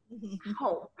 Yeah.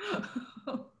 Ow.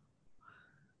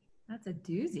 That's a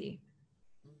doozy.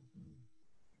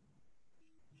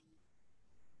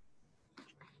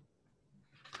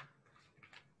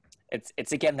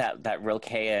 It's again that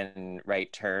Rilkean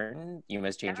right turn. You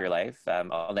must change your life.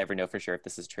 I'll never know for sure if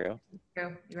this is true.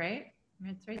 True, right?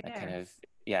 It's right That there. kind of,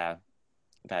 yeah,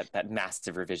 that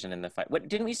massive revision in the fight. What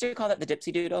didn't we used to call that the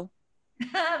Dipsy Doodle? The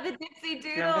Dipsy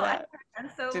Doodle. Remember I've that? heard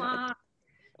that so Didn't- long.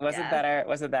 Wasn't Yes.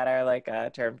 that our like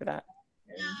term for that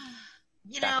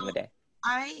You back in know, the day?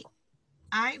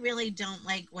 I really don't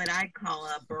like what I call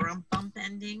a bump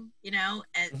ending, you know,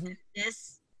 and Mhm.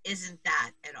 this isn't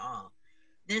that at all.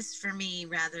 This for me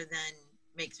rather than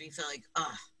makes me feel like,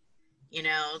 oh, you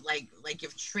know, like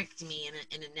you've tricked me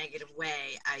in a negative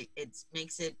way. It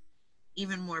makes it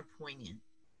even more poignant.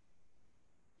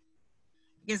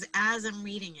 Because as I'm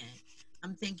reading it,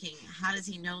 I'm thinking, how does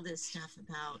he know this stuff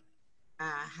about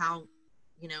how,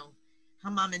 you know, how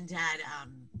mom and dad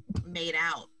made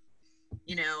out?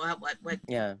 You know,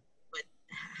 Yeah.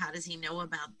 how does he know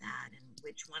about that, and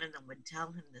which one of them would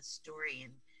tell him this story,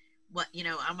 and what,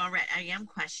 I am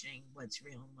questioning what's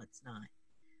real and what's not,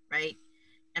 right?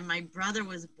 And my brother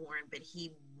was born, but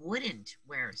he wouldn't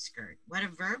wear a skirt. What a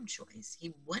verb choice.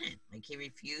 He wouldn't, like, he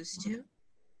refused to,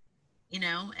 and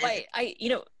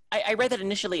I read that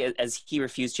initially as he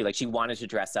refused to, like she wanted to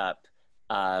dress up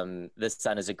the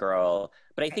son as a girl,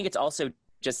 but I think it's also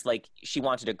just like she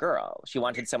wanted a girl. She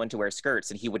wanted someone to wear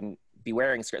skirts, and he wouldn't be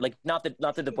wearing skirts. Like not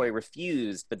that the boy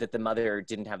refused, but that the mother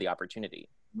didn't have the opportunity.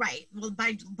 Right. Well,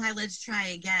 by Let's Try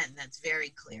Again, that's very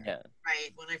clear. Yeah.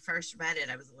 Right. When I first read it,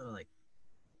 I was a little like,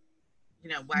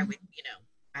 why would,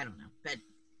 I don't know, but.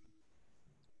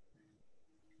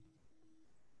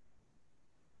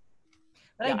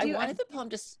 Yeah, I wanted the poem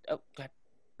just. Oh, go ahead.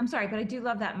 I'm sorry, but I do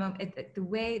love that moment. The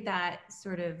way that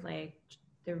sort of like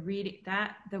the reading,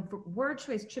 that the word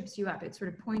choice trips you up. It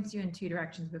sort of points you in two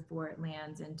directions before it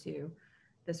lands into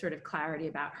the sort of clarity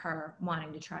about her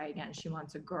wanting to try again. She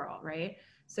wants a girl, right?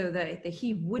 So the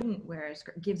he wouldn't wear a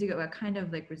skirt gives you a kind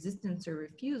of like resistance or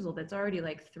refusal that's already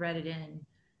like threaded in,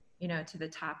 to the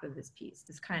top of this piece.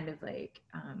 This kind of like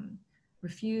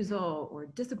refusal or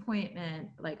disappointment,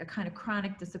 like a kind of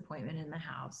chronic disappointment in the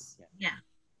house. Yeah.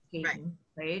 Hayden,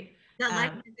 right? The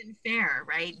life isn't fair,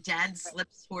 right? Dad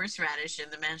slips horseradish in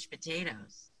the mashed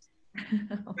potatoes,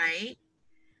 right?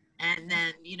 And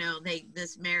then,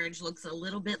 this marriage looks a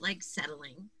little bit like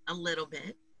settling, a little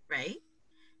bit, right?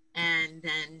 And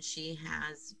then she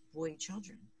has boy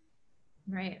children.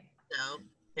 Right. So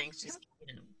things just,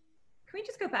 Can we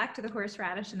just go back to the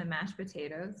horseradish and the mashed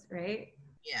potatoes, right?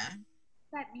 Yeah.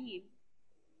 What does that mean?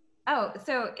 Oh,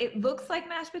 so it looks like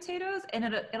mashed potatoes, and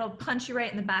it'll punch you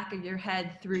right in the back of your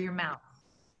head through your mouth.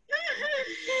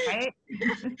 Right?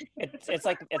 It's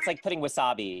like putting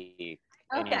wasabi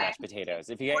in your mashed potatoes.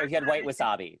 If you had white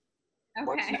wasabi.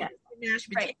 Okay. Mashed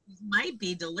potatoes might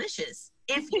be delicious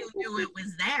if you knew it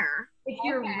was there. If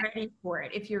you're ready for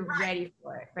it. If you're ready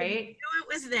for it, right? If you knew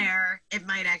it was there, it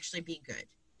might actually be good.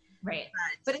 Right.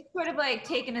 But it's sort of like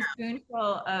taking a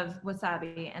spoonful of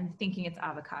wasabi and thinking it's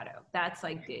avocado. That's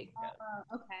like big.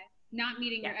 Okay. Not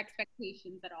meeting your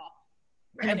expectations at all.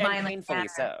 And painfully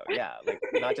so, yeah. Like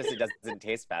not just it doesn't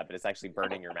taste bad, but it's actually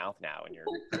burning your mouth now, and your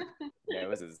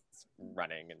nose is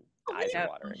running and eyes are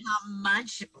watering. How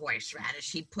much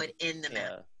horseradish he put in the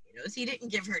mashed potatoes? He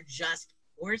didn't give her just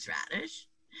horseradish.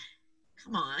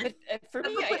 Come on. But for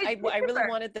me, I really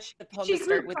wanted the poem to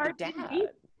start with the dad.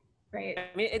 Right.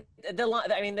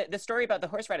 I mean, the story about the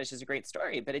horseradish is a great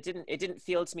story, but it didn't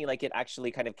feel to me like it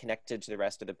actually kind of connected to the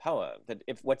rest of the poem. That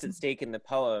if what's at stake in the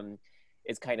poem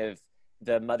is kind of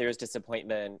the mother's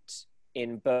disappointment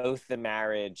in both the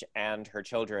marriage and her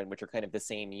children, which are kind of the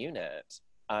same unit.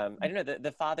 I don't know,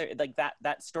 the father, like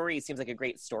that story seems like a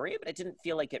great story, but it didn't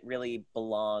feel like it really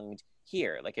belonged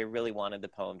here. Like I really wanted the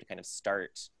poem to kind of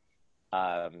start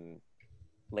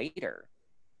later.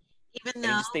 Even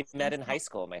though they met in high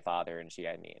school, my father and she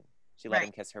let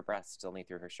him kiss her breast only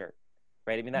through her shirt.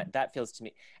 Right. I mean, that feels to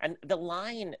me, and the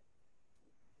line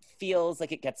feels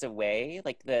like it gets away.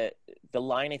 Like the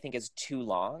line I think is too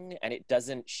long, and it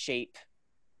doesn't shape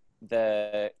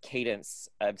the cadence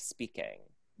of speaking.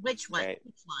 Which one? Right?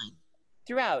 Which line?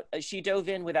 Throughout, she dove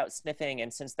in without sniffing,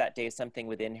 and since that day, something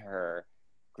within her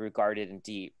grew guarded and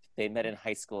deep. They met in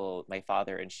high school, my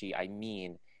father and she.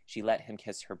 She let him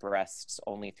kiss her breasts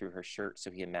only through her shirt, so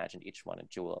he imagined each one a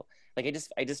jewel. Like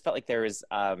I just felt like there was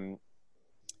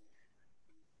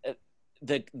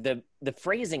the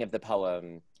phrasing of the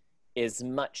poem is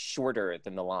much shorter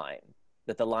than the line.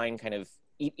 That the line kind of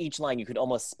each line you could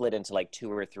almost split into like 2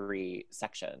 or 3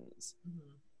 sections.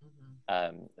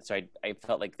 So I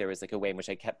felt like there was like a way in which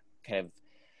I kept kind of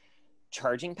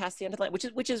charging past the end of the line,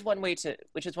 which is one way to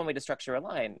structure a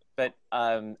line. But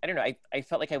I don't know, I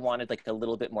felt like I wanted like a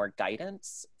little bit more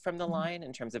guidance from the line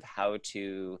in terms of how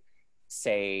to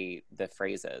say the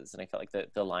phrases, and I felt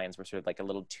like the lines were sort of like a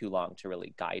little too long to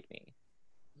really guide me.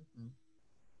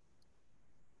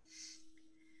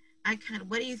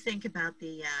 What do you think about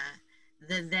the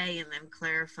they and them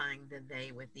clarifying the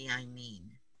they with the I mean?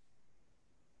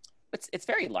 It's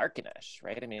very Larkinish,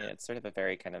 right? I mean, it's sort of a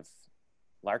very kind of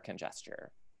Larkin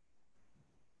gesture.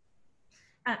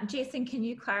 Jason, can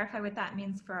you clarify what that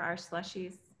means for our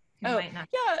slushies? Yeah,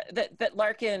 that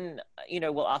Larkin,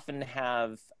 will often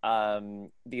have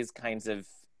these kinds of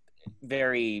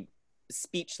very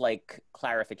speech-like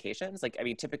clarifications. Like, I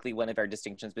mean, typically one of our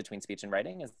distinctions between speech and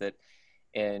writing is that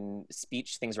in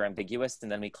speech, things are ambiguous,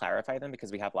 and then we clarify them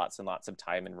because we have lots and lots of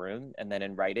time and room. And then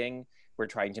in writing, we're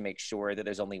trying to make sure that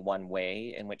there's only one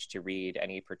way in which to read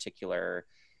any particular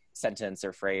sentence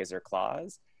or phrase or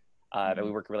clause. And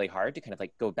we work really hard to kind of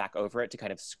like go back over it to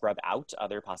kind of scrub out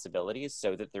other possibilities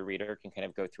so that the reader can kind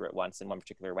of go through it once in one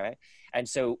particular way. And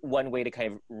so one way to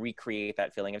kind of recreate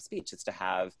that feeling of speech is to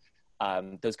have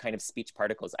those kind of speech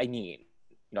particles. I mean,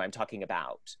 you know, I'm talking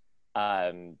about.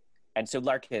 And so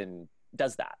Larkin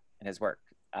does that in his work,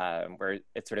 where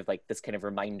it's sort of like this kind of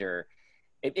reminder.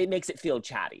 It makes it feel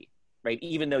chatty, right?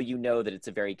 Even though you know that it's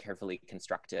a very carefully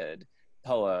constructed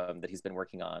poem that he's been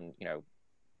working on, you know,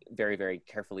 very, very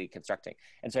carefully constructing.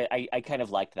 And so I kind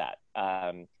of liked that.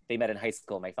 They met in high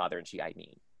school, my father and she, I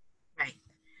mean. Right.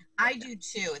 I do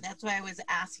too. That's why I was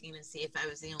asking to see if I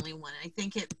was the only one. I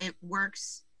think it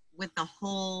works with the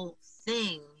whole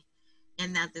thing,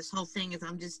 in that this whole thing is,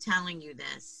 I'm just telling you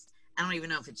this. I don't even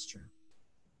know if it's true.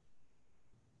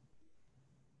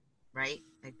 Right?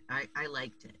 I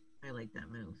liked it. I like that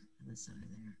move in the center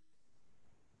there.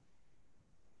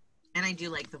 And I do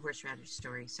like the horseradish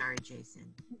story. Sorry,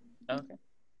 Jason. Okay.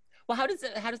 Well, how does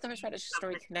the horseradish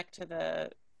story connect to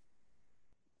the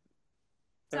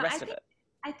rest of it?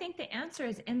 I think the answer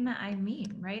is in the I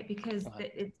mean, right? Because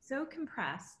it's so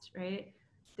compressed, right?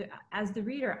 As the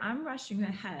reader, I'm rushing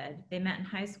ahead. They met in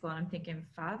high school, and I'm thinking,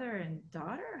 father and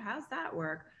daughter? How's that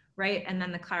work? Right? And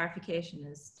then the clarification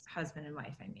is husband and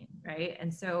wife, I mean, right?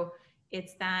 And so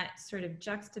it's that sort of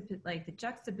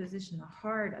juxtaposition, the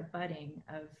hard abutting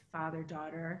of father,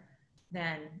 daughter,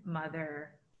 then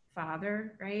mother,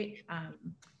 father, right?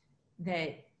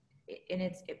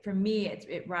 For me,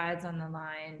 it rides on the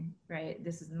line, right?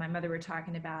 This is my mother we're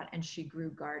talking about, and she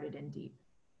grew guarded and deep,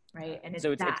 right? And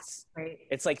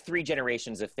it's like 3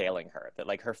 generations of failing her, that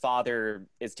like her father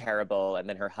is terrible, and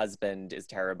then her husband is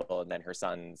terrible, and then her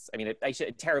sons, I mean,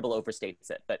 terrible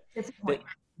overstates it, but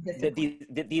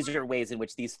these are ways in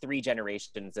which these 3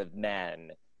 generations of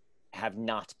men have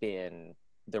not been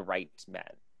the right men.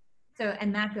 So,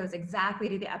 and that goes exactly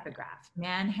to the epigraph.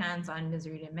 Man hands on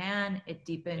misery to man. It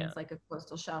deepens like a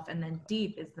coastal shelf. And then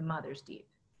deep is the mother's deep.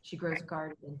 She grows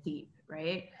guarded and deep,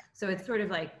 right? So it's sort of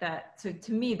like that. So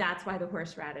to me, that's why the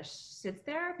horseradish sits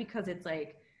there, because it's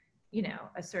like, you know,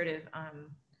 a sort of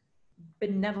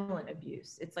benevolent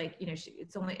abuse. It's like, you know,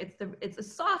 it's a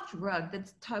soft rug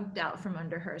that's tugged out from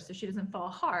under her, so she doesn't fall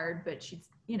hard, but she's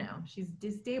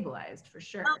destabilized for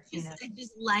sure. Well,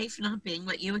 just life not being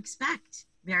what you expect.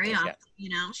 Very often, you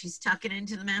know, she's tucking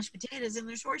into the mashed potatoes and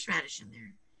there's horseradish in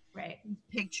there. Right.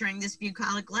 Picturing this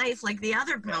bucolic life like the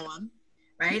other poem,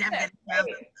 right?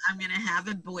 I'm gonna have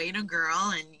a boy and a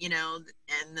girl, and you know,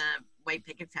 and the white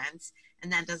picket fence,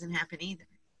 and that doesn't happen either,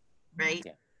 right?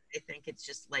 Yeah. I think it's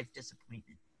just life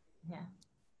disappointment. Yeah.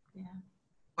 Yeah.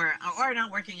 Or not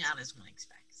working out as one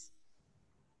expects.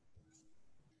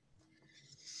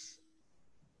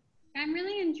 I'm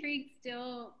really intrigued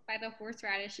still by the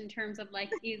horseradish in terms of like,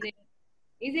 is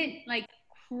it like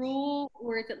cruel,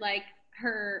 or is it like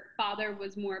her father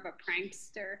was more of a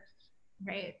prankster?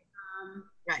 Right.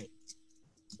 Right.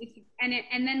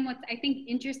 And then what's I think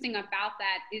interesting about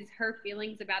that is her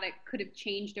feelings about it could have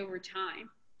changed over time.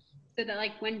 So that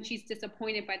like when she's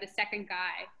disappointed by the second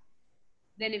guy,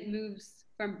 then it moves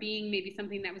from being maybe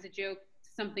something that was a joke to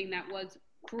something that was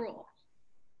cruel.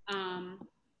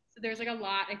 So there's like a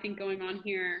lot I think going on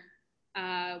here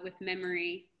with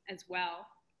memory as well.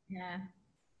 Yeah.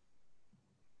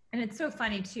 And it's so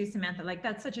funny too, Samantha, like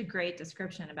that's such a great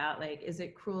description about like, is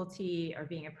it cruelty or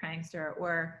being a prankster,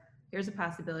 or here's a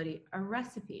possibility, a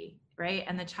recipe, right?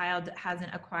 And the child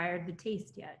hasn't acquired the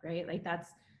taste yet, right? Like that's,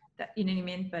 that, you know what I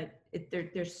mean? But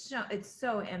it's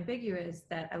so ambiguous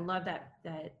that I love that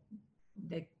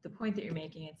the point that you're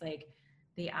making. It's like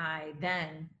the I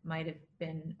then might have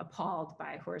been appalled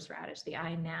by horseradish. The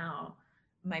I now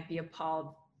might be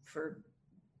appalled for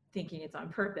thinking it's on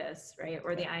purpose, right?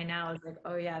 Or the I now is like,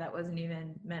 oh yeah, that wasn't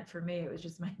even meant for me. It was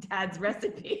just my dad's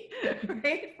recipe,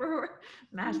 right? For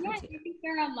mashed potatoes. I think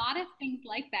there are a lot of things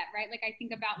like that, right? Like I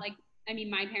think about like, I mean,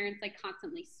 my parents like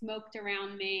constantly smoked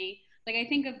around me. Like I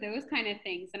think of those kind of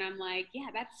things and I'm like, yeah,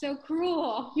 that's so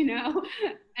cruel, you know?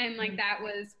 And like that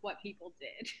was what people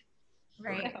did.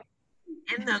 Right. So.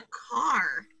 In the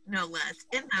car, no less.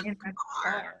 In the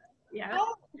car. Yeah.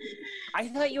 I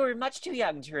thought you were much too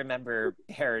young to remember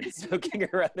parents smoking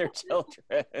around their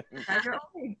children. You're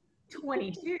only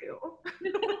 22.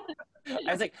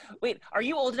 I was like, wait, are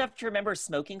you old enough to remember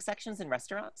smoking sections in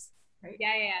restaurants? Right.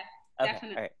 Yeah, okay,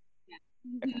 definitely. All right. Yeah.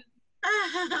 Okay.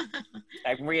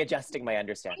 I'm readjusting my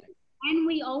understanding. And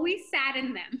we always sat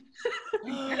in them.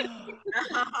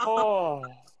 Oh.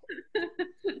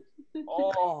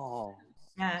 Oh,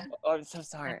 Yeah. oh, I'm so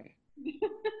sorry.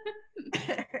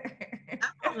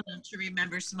 I'm old enough to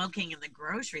remember smoking in the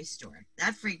grocery store.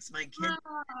 That freaks my kid.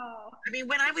 Oh. I mean,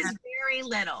 when I was very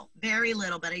little,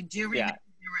 but I do remember Yeah.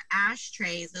 there were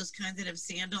ashtrays, those kinds that have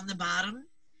sand on the bottom,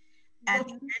 at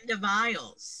the end of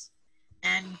aisles,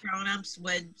 and grown-ups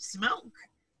would smoke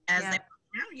as they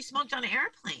you smoked on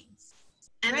airplanes,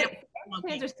 and Right.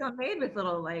 Airplanes are still made with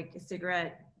little like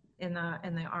cigarette in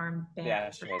the arm band. Yeah,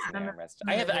 ashtrays in the armrest.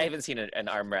 I haven't seen an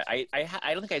armrest. I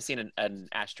don't think I've seen an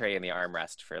ashtray in the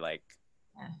armrest for like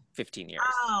 15 years.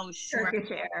 Oh, sure.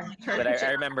 Turkish air. But I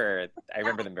remember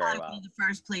them very One well. of the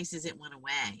first places it went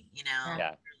away,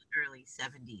 Yeah. early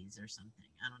 70s or something.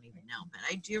 I don't even know, but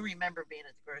I do remember being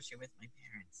at the grocery with my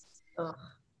parents. Ugh.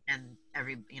 And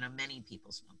many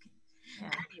people smoking.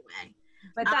 Yeah. Anyway,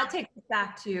 But that takes us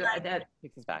back to that.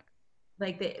 Takes us back.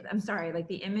 Like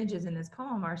the images in this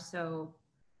poem are so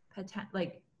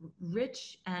like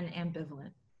rich and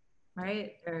ambivalent,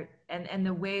 right? And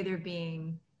the way they're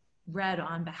being read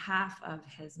on behalf of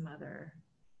his mother,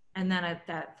 and then at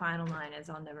that final line is,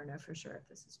 "I'll never know for sure if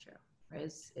this is true," right?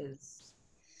 Is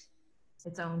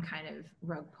its own kind of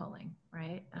rug pulling,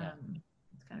 right? Yeah.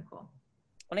 It's kind of cool.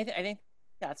 Well, I think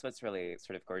that's what's really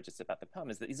sort of gorgeous about the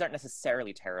poem, is that these aren't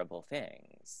necessarily terrible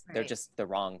things. Right. They're just the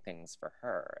wrong things for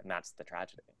her, and that's the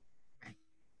tragedy.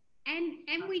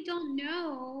 And we don't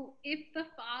know if the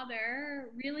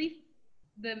father really,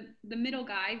 the middle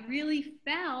guy, really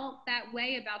felt that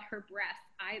way about her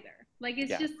breasts either. Like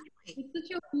it's just it's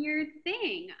such a weird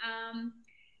thing.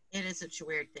 It is such a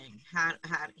weird thing. How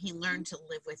he learned to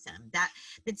live with them. That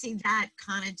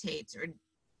connotates or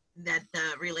that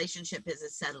the relationship is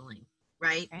acetylene,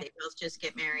 right? They both just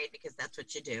get married because that's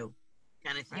what you do,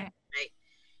 kind of thing, right?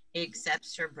 He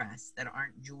accepts her breasts that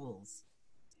aren't jewels.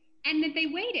 And that they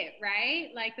waited,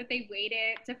 right? Like that they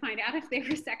waited to find out if they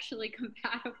were sexually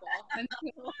compatible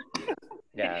until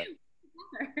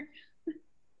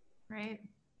right?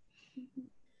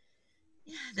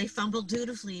 Yeah, they fumbled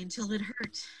dutifully until it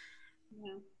hurt.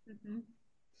 Yeah. Mm-hmm.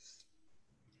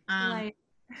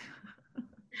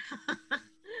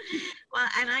 Well,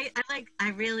 and I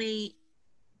really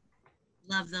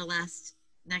love the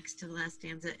next to the last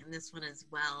stanza in this one as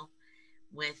well,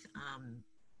 with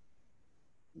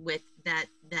that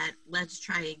 "let's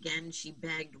try again," she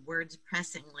begged, words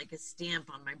pressing like a stamp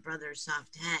on my brother's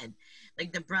soft head.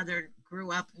 Like the brother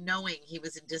grew up knowing he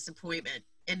was a disappointment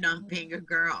in not being a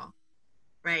girl,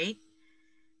 right?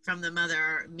 From the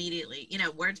mother immediately,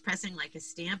 words pressing like a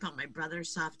stamp on my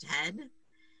brother's soft head,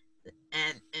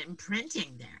 and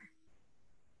imprinting there,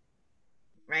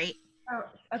 right? Oh,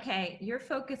 okay. Your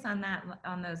focus on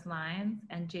those lines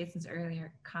and Jason's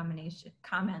earlier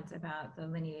comment about the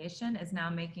lineation is now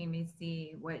making me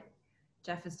see what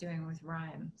Jeff is doing with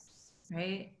rhymes,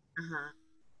 right?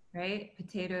 Right?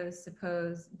 Potatoes,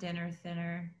 suppose, dinner,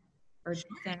 thinner, or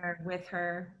thinner with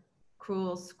her,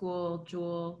 cruel, school,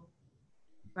 jewel,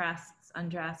 breasts,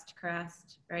 undressed,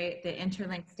 crest, right? The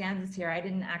interlinked stanzas here, I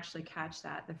didn't actually catch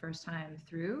that the first time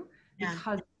through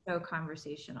because it's so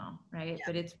conversational, right?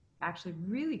 But it's actually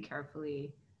really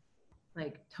carefully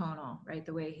like tonal, right?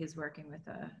 The way he's working with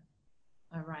a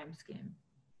rhyme scheme.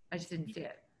 I just didn't see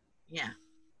it. Yeah.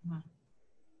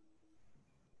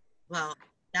 Well,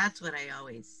 that's what I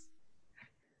always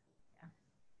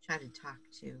try to talk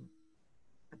to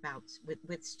about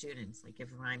with students, like if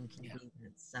rhyme can be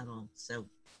that subtle, so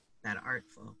that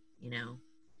artful,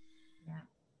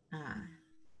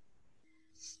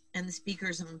 and the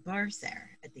speaker's own bars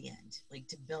there at the end, like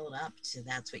to build up to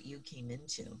that's what you came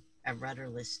into as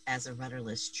a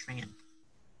rudderless tramp,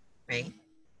 right?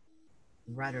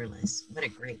 Rudderless, what a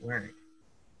great word.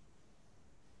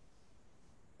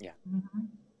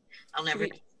 I'll never.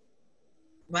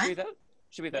 What?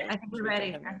 Should we vote? I think we're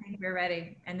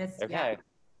ready. And this. Okay.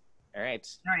 All right.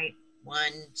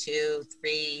 1, 2,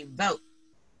 3, vote.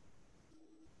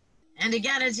 And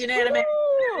again, it's unanimous.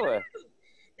 Woo!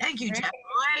 Thank you, Jeff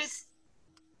Boyce.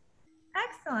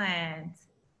 Excellent.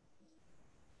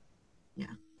 Yeah,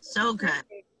 so good.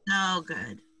 So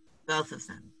good. Both of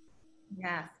them.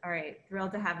 Yes. All right.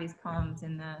 Thrilled to have these poems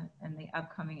in the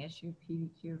upcoming issue of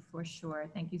PBQ for sure.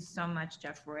 Thank you so much,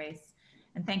 Jeff Royce.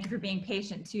 And thank you for being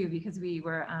patient too, because we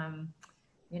were,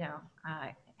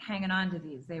 hanging on to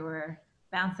these. They were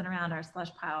bouncing around our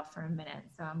slush pile for a minute.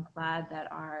 So I'm glad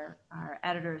that our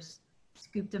editors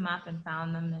scooped them up and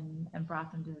found them and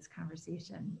brought them to this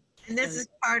conversation. And this is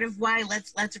part of why,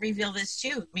 let's reveal this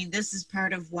too. I mean, this is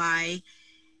part of why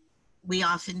we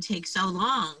often take so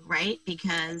long, right?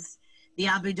 Because the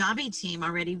Abu Dhabi team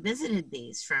already visited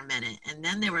these for a minute, and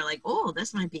then they were like, "Oh,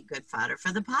 this might be good fodder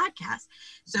for the podcast."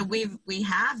 So we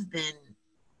have been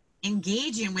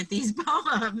engaging with these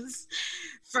poems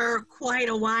for quite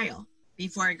a while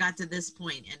before it got to this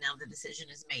point, and now the decision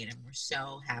is made, and we're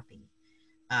so happy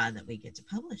that we get to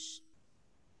publish.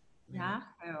 Yeah.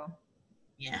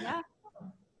 Yeah.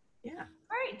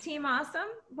 All right, Team Awesome.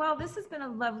 Well, this has been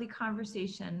a lovely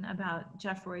conversation about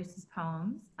Jeff Royce's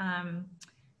poems.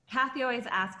 Kathy always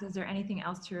asks, is there anything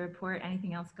else to report,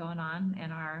 anything else going on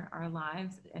in our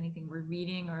lives, anything we're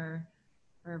reading or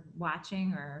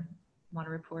watching or want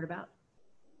to report about?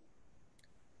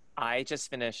 I just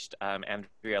finished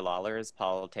Andrea Lawler's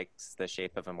Paul Takes the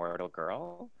Shape of a Mortal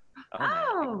Girl.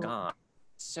 Oh my God.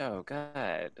 So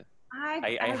good.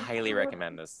 I highly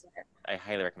recommend this. I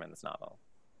highly recommend this novel.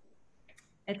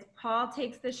 It's Paul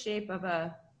Takes the Shape of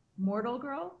a Mortal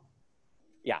Girl?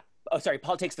 Yeah. Oh, sorry.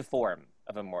 Paul Takes the Form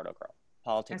of a Mortal Girl.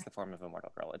 Paul Takes the Form of a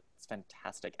Mortal Girl. It's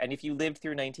fantastic. And if you lived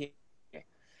through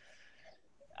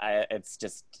it's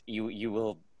just, you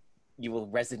will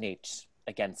resonate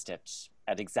against it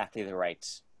at exactly the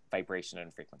right vibration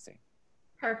and frequency.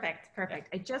 Perfect.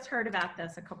 I just heard about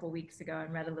this a couple weeks ago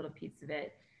and read a little piece of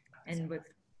it and was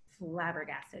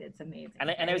flabbergasted. It's amazing.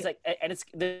 And I was like, and it's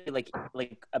like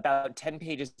about 10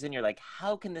 pages in, you're like,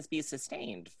 how can this be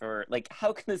sustained for, like,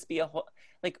 how can this be a whole,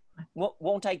 like,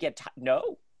 won't I get,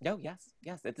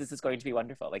 yes, this is going to be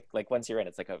wonderful. Like once you're in,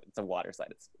 it's like it's a water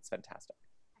slide. It's fantastic.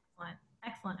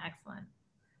 Excellent.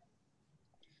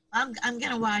 I'm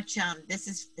gonna watch. This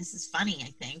is funny.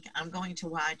 I think I'm going to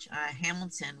watch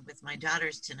Hamilton with my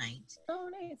daughters tonight. Oh,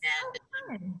 nice.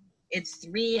 And it's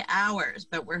 3 hours,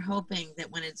 but we're hoping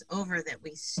that when it's over, that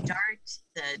we start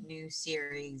the new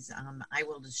series. I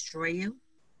Will Destroy You.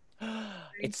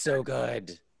 It's so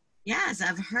good. Yes,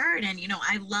 I've heard, and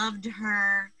I loved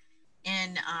her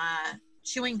in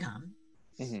Chewing Gum.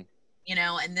 Mm-hmm.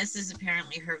 And this is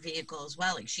apparently her vehicle as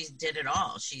well. Like, she did it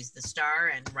all. She's the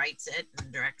star and writes it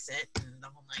and directs it and the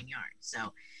whole 9 yards.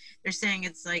 So they're saying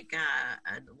it's like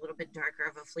a little bit darker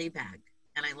of a Fleabag,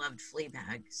 and I loved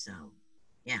Fleabag. So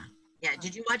yeah.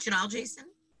 Did you watch it all, Jason?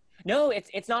 No,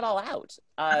 it's not all out.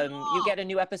 You get a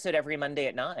new episode every Monday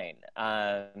at 9.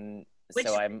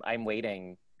 So I'm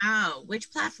waiting. Oh,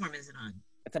 which platform is it on?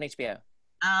 It's on HBO.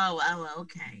 Oh,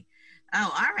 okay.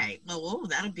 Oh, all right. Well,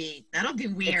 that'll be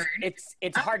weird.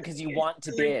 It's hard because you want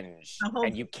to binge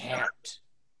and you can't.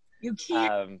 You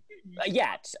can't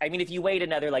yet. I mean, if you wait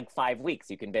another 5 weeks,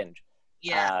 you can binge.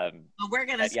 Yeah. But we're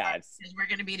gonna because we're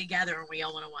gonna be together and we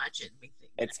all want to watch it. And we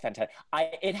think it's fantastic.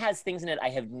 It has things in it I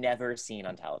have never seen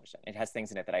on television. It has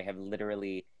things in it that I have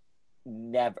literally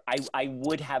never. I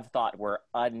would have thought were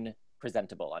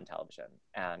unpresentable on television,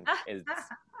 and is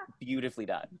beautifully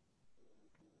done.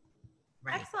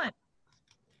 Right. Excellent.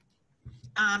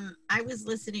 I was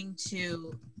listening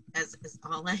to, as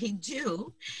all I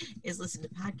do is listen to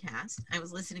podcasts. I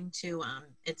was listening to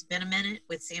It's Been a Minute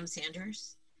with Sam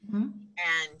Sanders. Mm-hmm.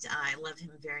 And I love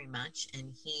him very much,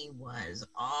 and he was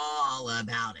all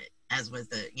about it, as was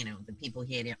the people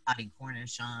he had Audie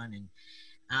Cornish on,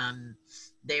 and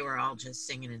they were all just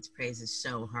singing its praises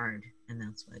so hard, and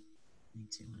that's what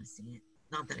makes me want to see it.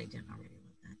 Not that I didn't already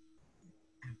love that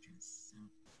actress. So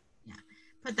yeah,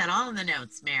 put that all in the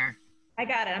notes, Mare. I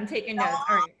got it. I'm taking notes.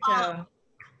 All right. So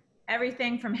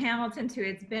everything from Hamilton to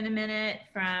It's Been a Minute,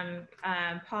 from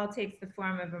Paul Takes the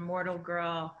Form of a Mortal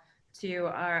Girl, to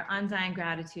our undying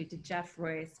gratitude to Jeff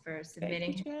Royce for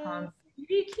submitting his poems.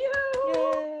 BBQ.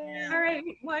 Yay. All right,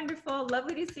 wonderful.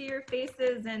 Lovely to see your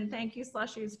faces, and thank you,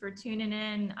 Slushies, for tuning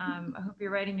in. I hope you're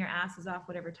writing your asses off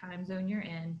whatever time zone you're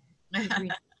in.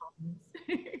 Congrats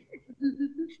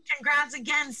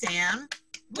again, Sam.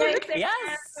 Yes.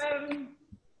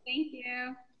 Thank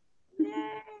you.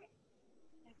 Yay.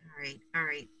 All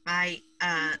right. Bye,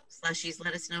 Slushies.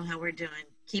 Let us know how we're doing.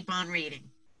 Keep on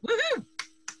reading. Woohoo!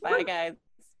 Bye, guys.